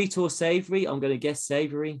sweet or savory? I'm going to guess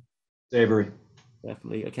savory. Savory.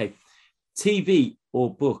 Definitely. Okay. TV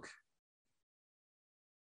or book?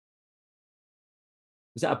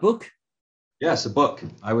 Was that a book? Yes, a book.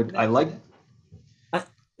 I like.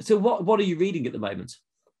 So what are you reading at the moment?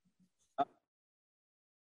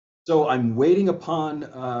 So I'm waiting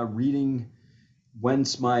upon reading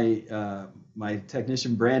once my my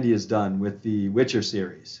technician Brandy is done with the Witcher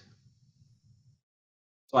series.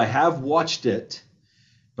 So I have watched it,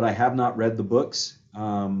 but I have not read the books.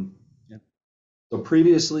 So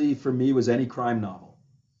previously for me was any crime novel.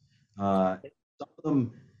 Some of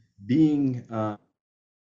them being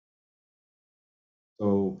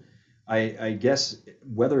so I guess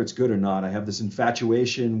whether it's good or not, I have this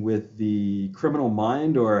infatuation with the Criminal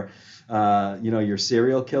Mind or your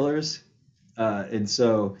serial killers, and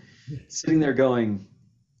so sitting there going,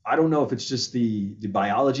 I don't know if it's just the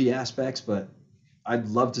biology aspects, but I'd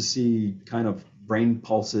love to see kind of brain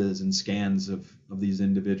pulses and scans of these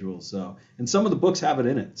individuals. So, and some of the books have it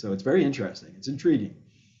in it, so it's very interesting. It's intriguing.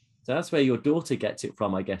 So that's where your daughter gets it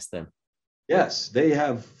from, I guess. Then. Yes, they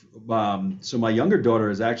have. So my younger daughter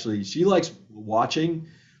is actually, she likes watching,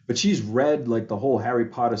 but she's read like the whole Harry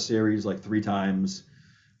Potter series like 3 times.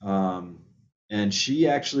 And she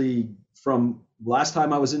actually, from last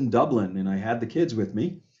time I was in Dublin and I had the kids with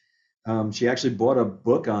me, she actually bought a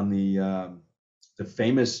book on the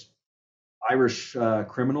famous Irish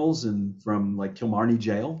criminals and from like Kilmarnie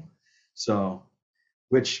jail. So,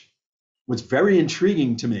 which was very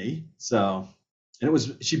intriguing to me. So,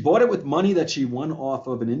 and she bought it with money that she won off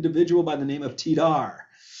of an individual by the name of Tidar.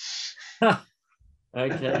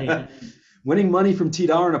 Okay. Winning money from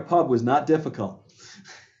Tidar in a pub was not difficult.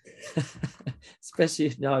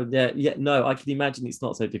 Especially no, no. I can imagine it's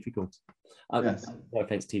not so difficult. Yes. No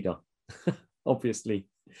offense, Tidar. Obviously.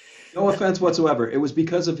 No offense whatsoever. It was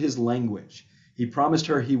because of his language. He promised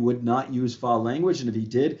her he would not use foul language, and if he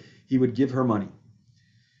did, he would give her money.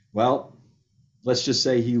 Well, let's just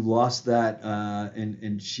say he lost that,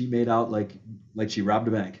 and she made out like she robbed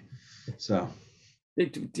a bank. So,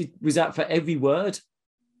 was that for every word?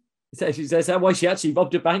 Is that why she actually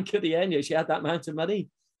robbed a bank at the end? She had that amount of money.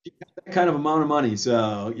 She had that kind of amount of money.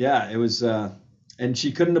 So yeah, it was, and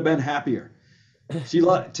she couldn't have been happier.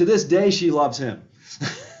 To this day she loves him.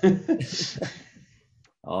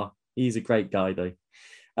 Oh, he's a great guy, though.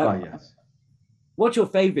 Oh yes. What's your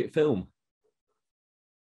favorite film?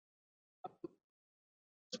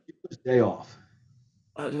 Day Off.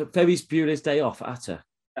 Ferris Bueller's Day Off. Utter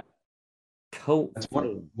cult. That's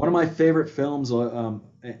one of my favorite films.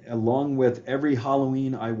 Along with every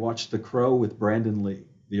Halloween, I watch The Crow with Brandon Lee,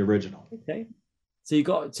 the original. Okay. So you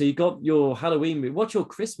got your Halloween movie. What's your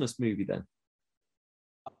Christmas movie then?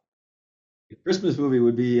 The Christmas movie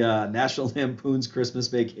would be National Lampoon's Christmas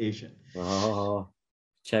Vacation. Oh,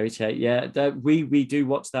 Cherry. Yeah, we do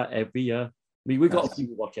watch that every year. We've got a few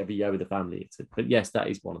we watch every year with the family. But yes, that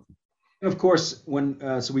is one of them. And of course,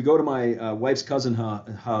 so we go to my wife's cousin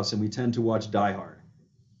house and we tend to watch Die Hard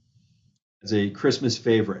as a Christmas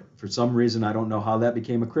favorite. For some reason, I don't know how that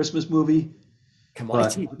became a Christmas movie. Come on,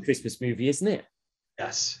 it's a Christmas movie, isn't it?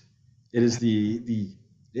 Yes, it is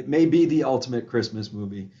it may be the ultimate Christmas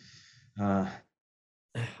movie.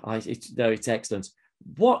 It's excellent.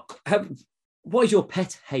 What is your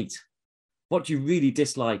pet hate? What do you really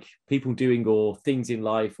dislike people doing or things in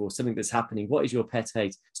life or something that's happening? What is your pet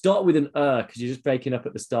hate? Start with an because you're just breaking up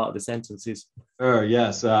at the start of the sentences.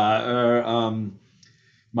 Yes.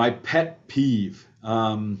 My pet peeve.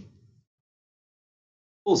 Full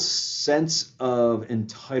sense of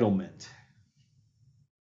entitlement.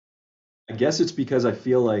 I guess it's because I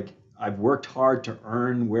feel like I've worked hard to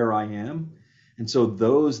earn where I am. And so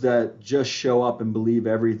those that just show up and believe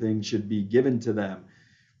everything should be given to them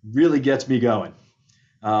really gets me going.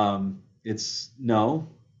 I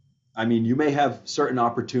mean, you may have certain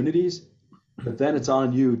opportunities, but then it's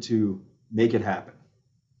on you to make it happen.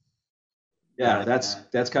 Yeah,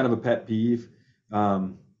 that's kind of a pet peeve.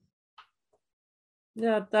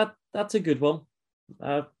 Yeah, that's a good one.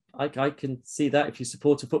 I can see that if you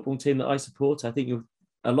support a football team that I support, I think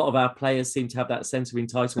a lot of our players seem to have that sense of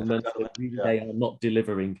entitlement that really they are not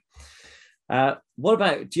delivering. What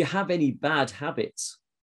about, do you have any bad habits?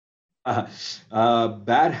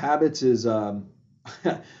 Bad habits is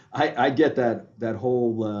I get that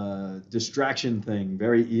whole distraction thing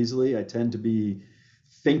very easily. I tend to be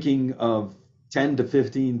thinking of 10 to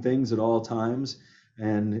 15 things at all times.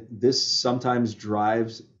 And this sometimes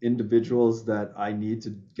drives individuals that I need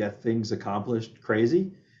to get things accomplished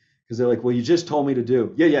crazy because they're like, well, you just told me to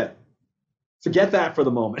do. Yeah. Forget that for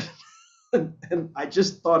the moment. And I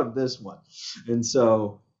just thought of this one. And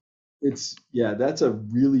so that's a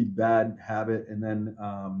really bad habit. And then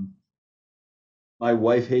my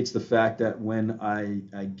wife hates the fact that when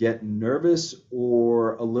I get nervous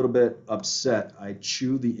or a little bit upset, I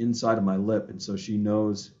chew the inside of my lip. And so she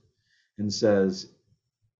knows and says,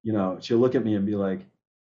 she'll look at me and be like,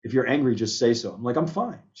 if you're angry, just say so. I'm like, I'm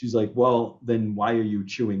fine. She's like, well, then why are you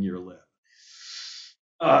chewing your lip?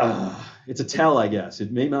 It's a tell, I guess.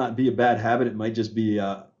 It may not be a bad habit. It might just be,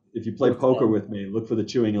 if you play poker with me, look for the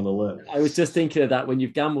chewing of the lip. I was just thinking of that. When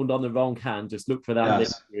you've gambled on the wrong hand, just look for that lip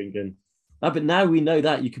chewing. But now we know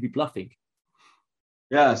that you could be bluffing.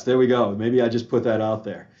 Yes, there we go. Maybe I just put that out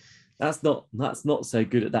there. That's not so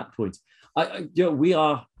good at that point. We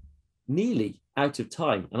are nearly out of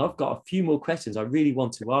time, and I've got a few more questions I really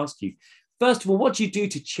want to ask you. First of all, what do you do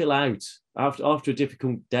to chill out after a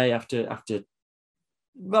difficult day, after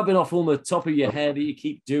rubbing off all the top of your hair that you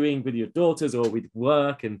keep doing with your daughters or with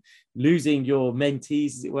work and losing your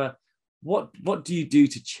mentees, as it were? What do you do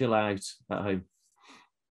to chill out at home?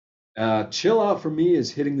 Chill out for me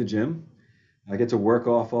is hitting the gym. I get to work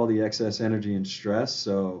off all the excess energy and stress.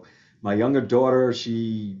 So my younger daughter,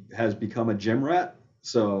 she has become a gym rat.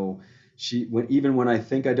 So even when I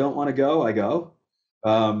think I don't want to go, I go.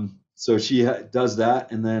 So she does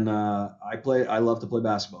that. And then I love to play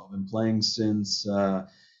basketball. I've been playing since I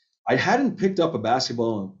hadn't picked up a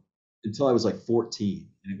basketball until I was like 14.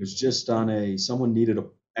 And it was just on someone needed an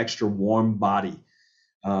extra warm body.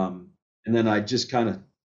 And then I just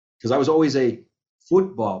because I was always a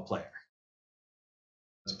football player.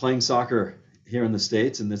 I was playing soccer here in the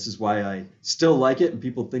States, and this is why I still like it, and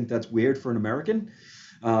people think that's weird for an American.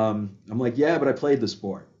 I'm like, yeah, but I played the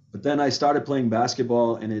sport. But then I started playing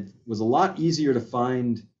basketball, and it was a lot easier to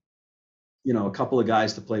find, a couple of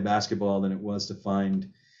guys to play basketball than it was to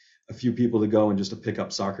find a few people to go and just to pick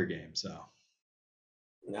up soccer games. So,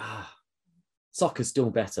 soccer's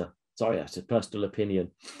still better. Sorry, that's a personal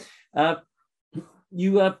opinion.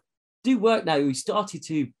 You do work now. We started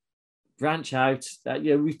to branch out.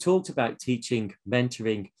 We've talked about teaching,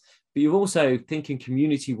 mentoring, but you're also thinking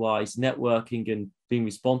community-wise, networking and being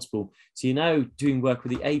responsible. So you're now doing work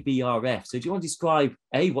with the ABRF. So do you want to describe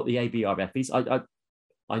what the ABRF is?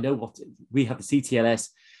 I know what we have, the CTLS,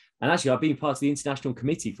 and actually I've been part of the international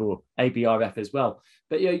committee for ABRF as well.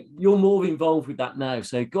 But you're more involved with that now.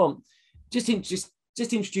 So go on, just introduce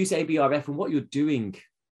ABRF and what you're doing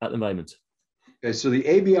at the moment. Okay, so the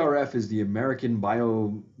ABRF is the American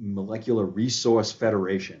Biomolecular Resource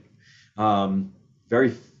Federation. Very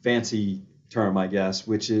fancy term, I guess,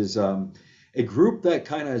 which is a group that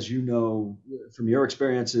kind of, as you know, from your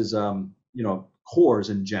experiences, cores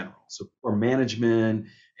in general. So for management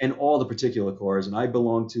and all the particular cores. And I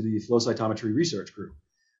belong to the flow cytometry research group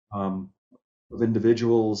of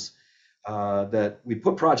individuals that we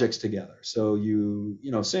put projects together. So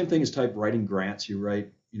same thing as writing grants. You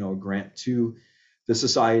write, a grant to the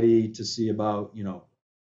society to see about,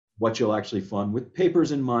 what you'll actually fund with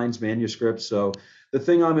papers in mind, manuscripts. So the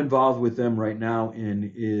thing I'm involved with them right now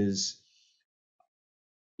in is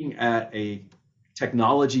looking at a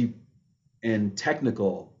technology and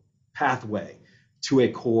technical pathway to a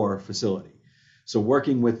core facility. So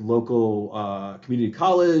working with local community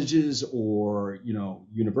colleges or,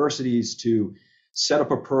 universities to set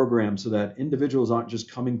up a program so that individuals aren't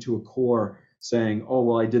just coming to a core saying, oh,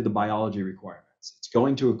 well, I did the biology requirements. It's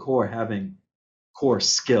going to a core having core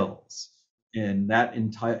skills. And that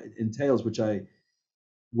entails, which I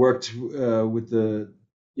worked with the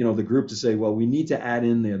group to say, well, we need to add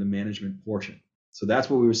in there the management portion. So that's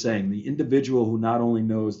what we were saying. The individual who not only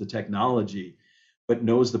knows the technology, but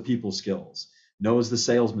knows the people skills, knows the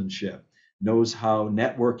salesmanship, knows how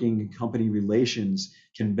networking and company relations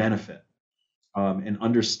can benefit, and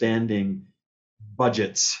understanding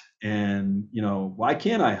budgets. And, why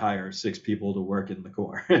can't I hire 6 people to work in the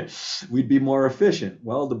core? We'd be more efficient.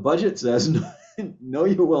 Well, the budget says, no,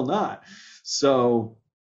 you will not. So,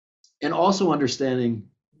 and also understanding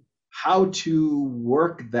how to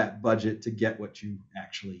work that budget to get what you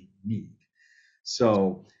actually need.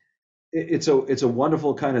 So it's a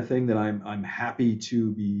wonderful kind of thing that I'm happy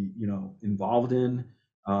to be, involved in.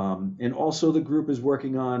 And also the group is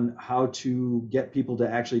working on how to get people to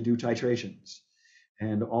actually do titrations.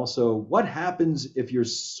 And also what happens if you're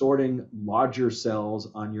sorting larger cells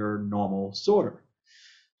on your normal sorter.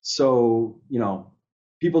 So,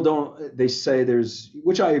 people don't, they say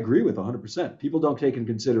which I agree with 100%. People don't take in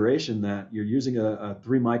consideration that you're using a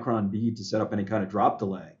 3 micron bead to set up any kind of drop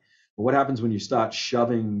delay. But what happens when you start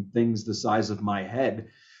shoving things the size of my head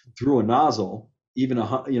through a nozzle, even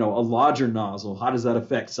a larger nozzle? How does that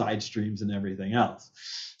affect side streams and everything else?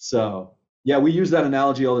 So yeah, we use that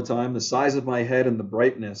analogy all the time. The size of my head and the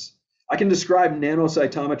brightness. I can describe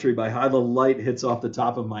nanocytometry by how the light hits off the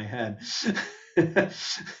top of my head.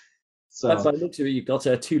 So that's like, look, you've got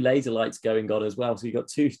 2 laser lights going on as well. So you've got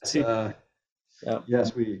two. Yeah.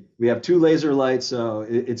 Yes, we have 2 laser lights, so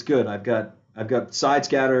it's good. I've got side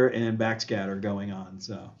scatter and back scatter going on.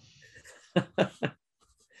 So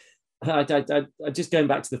I just going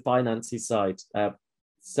back to the finances side.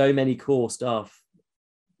 So many core staff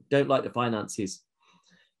don't like the finances.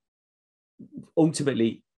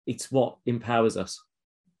 Ultimately, it's what empowers us.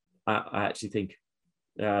 I actually think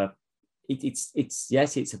it's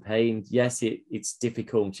yes, it's a pain. Yes, it's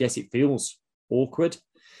difficult. Yes, it feels awkward.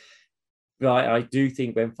 But I do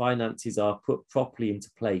think when finances are put properly into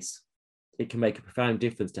place, it can make a profound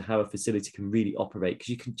difference to how a facility can really operate, because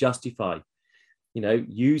you can justify,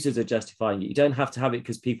 users are justifying it. You don't have to have it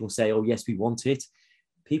because people say, oh, yes, we want it.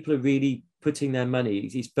 People are really putting their money,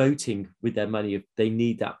 it's voting with their money. If they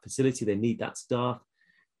need that facility, they need that staff.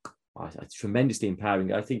 It's tremendously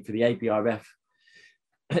empowering. I think for the ABRF,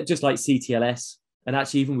 just like CTLS, and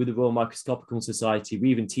actually even with the Royal Microscopical Society, we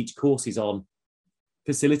even teach courses on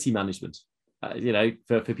facility management,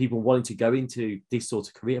 for people wanting to go into this sort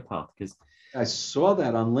of career path. Because I saw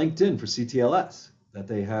that on LinkedIn for CTLS, that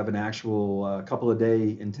they have an actual couple of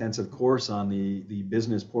day intensive course on the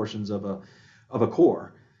business portions of a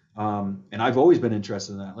core. And I've always been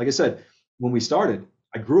interested in that. Like I said, when we started,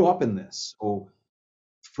 I grew up in this. So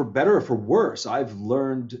for better or for worse, I've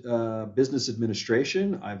learned business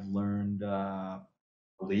administration. I've learned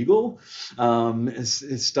legal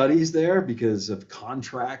studies there because of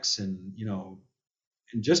contracts and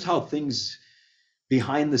just how things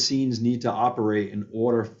behind the scenes need to operate in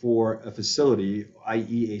order for a facility,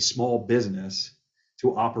 i.e. a small business,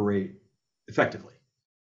 to operate effectively.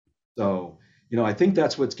 So I think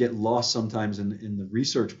that's what's get lost sometimes in the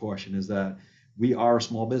research portion, is that we are a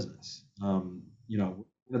small business.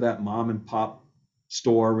 That mom and pop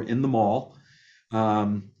store in the mall.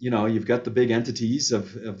 You've got the big entities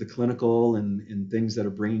of the clinical and things that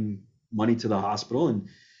are bringing money to the hospital, and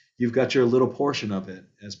you've got your little portion of it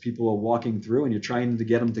as people are walking through, and you're trying to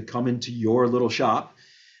get them to come into your little shop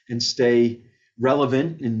and stay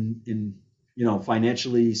relevant and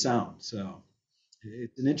financially sound. So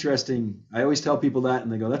it's an interesting, I always tell people that,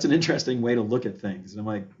 and they go, that's an interesting way to look at things. And I'm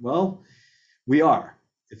like, well, we are.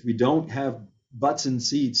 If we don't have butts in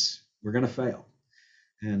seats, we're going to fail.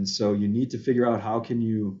 And so you need to figure out how can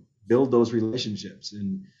you build those relationships.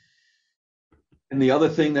 And the other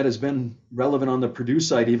thing that has been relevant on the Purdue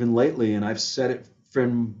side even lately, and I've said it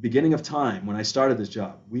from beginning of time when I started this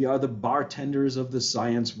job, we are the bartenders of the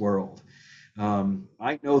science world.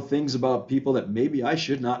 I know things about people that maybe I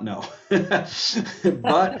should not know,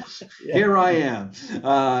 but here I am.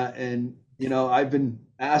 And I've been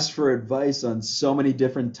asked for advice on so many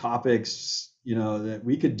different topics, that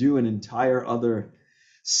we could do an entire other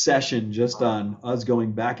session just on us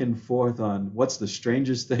going back and forth on what's the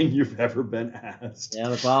strangest thing you've ever been asked. Yeah,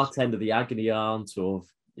 the bartender, the agony aunt, or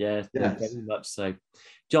yes. Very much so.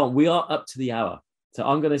 John, we are up to the hour. So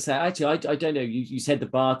I'm going to say, actually, I don't know, you said the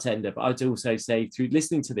bartender, but I'd also say through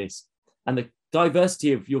listening to this and the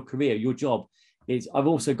diversity of your career, your job is, I've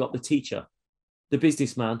also got the teacher, the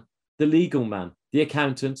businessman, the legal man, the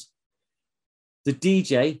accountant, the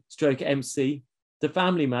DJ stroke MC, the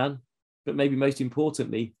family man, but maybe most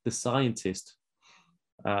importantly, the scientist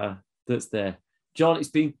that's there. John, it's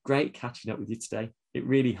been great catching up with you today. It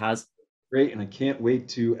really has. Great, and I can't wait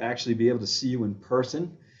to actually be able to see you in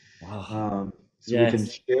person. Wow. So yes.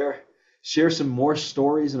 We can share some more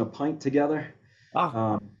stories and a pint together.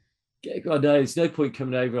 No, there's no point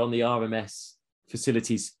coming over on the RMS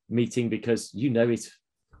facilities meeting because you know it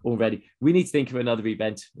already. We need to think of another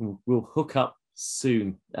event. We'll hook up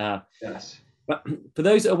soon. Yes. But for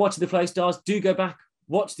those that are watching the Flow Stars, do go back,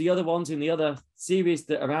 watch the other ones in the other series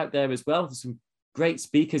that are out there as well. There's some great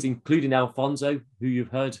speakers, including Alfonso, who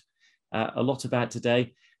you've heard a lot about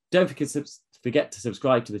today. Don't forget forget to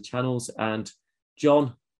subscribe to the channels. And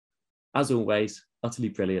John, as always, utterly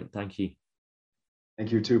brilliant. Thank you.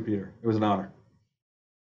 Thank you too, Peter. It was an honor.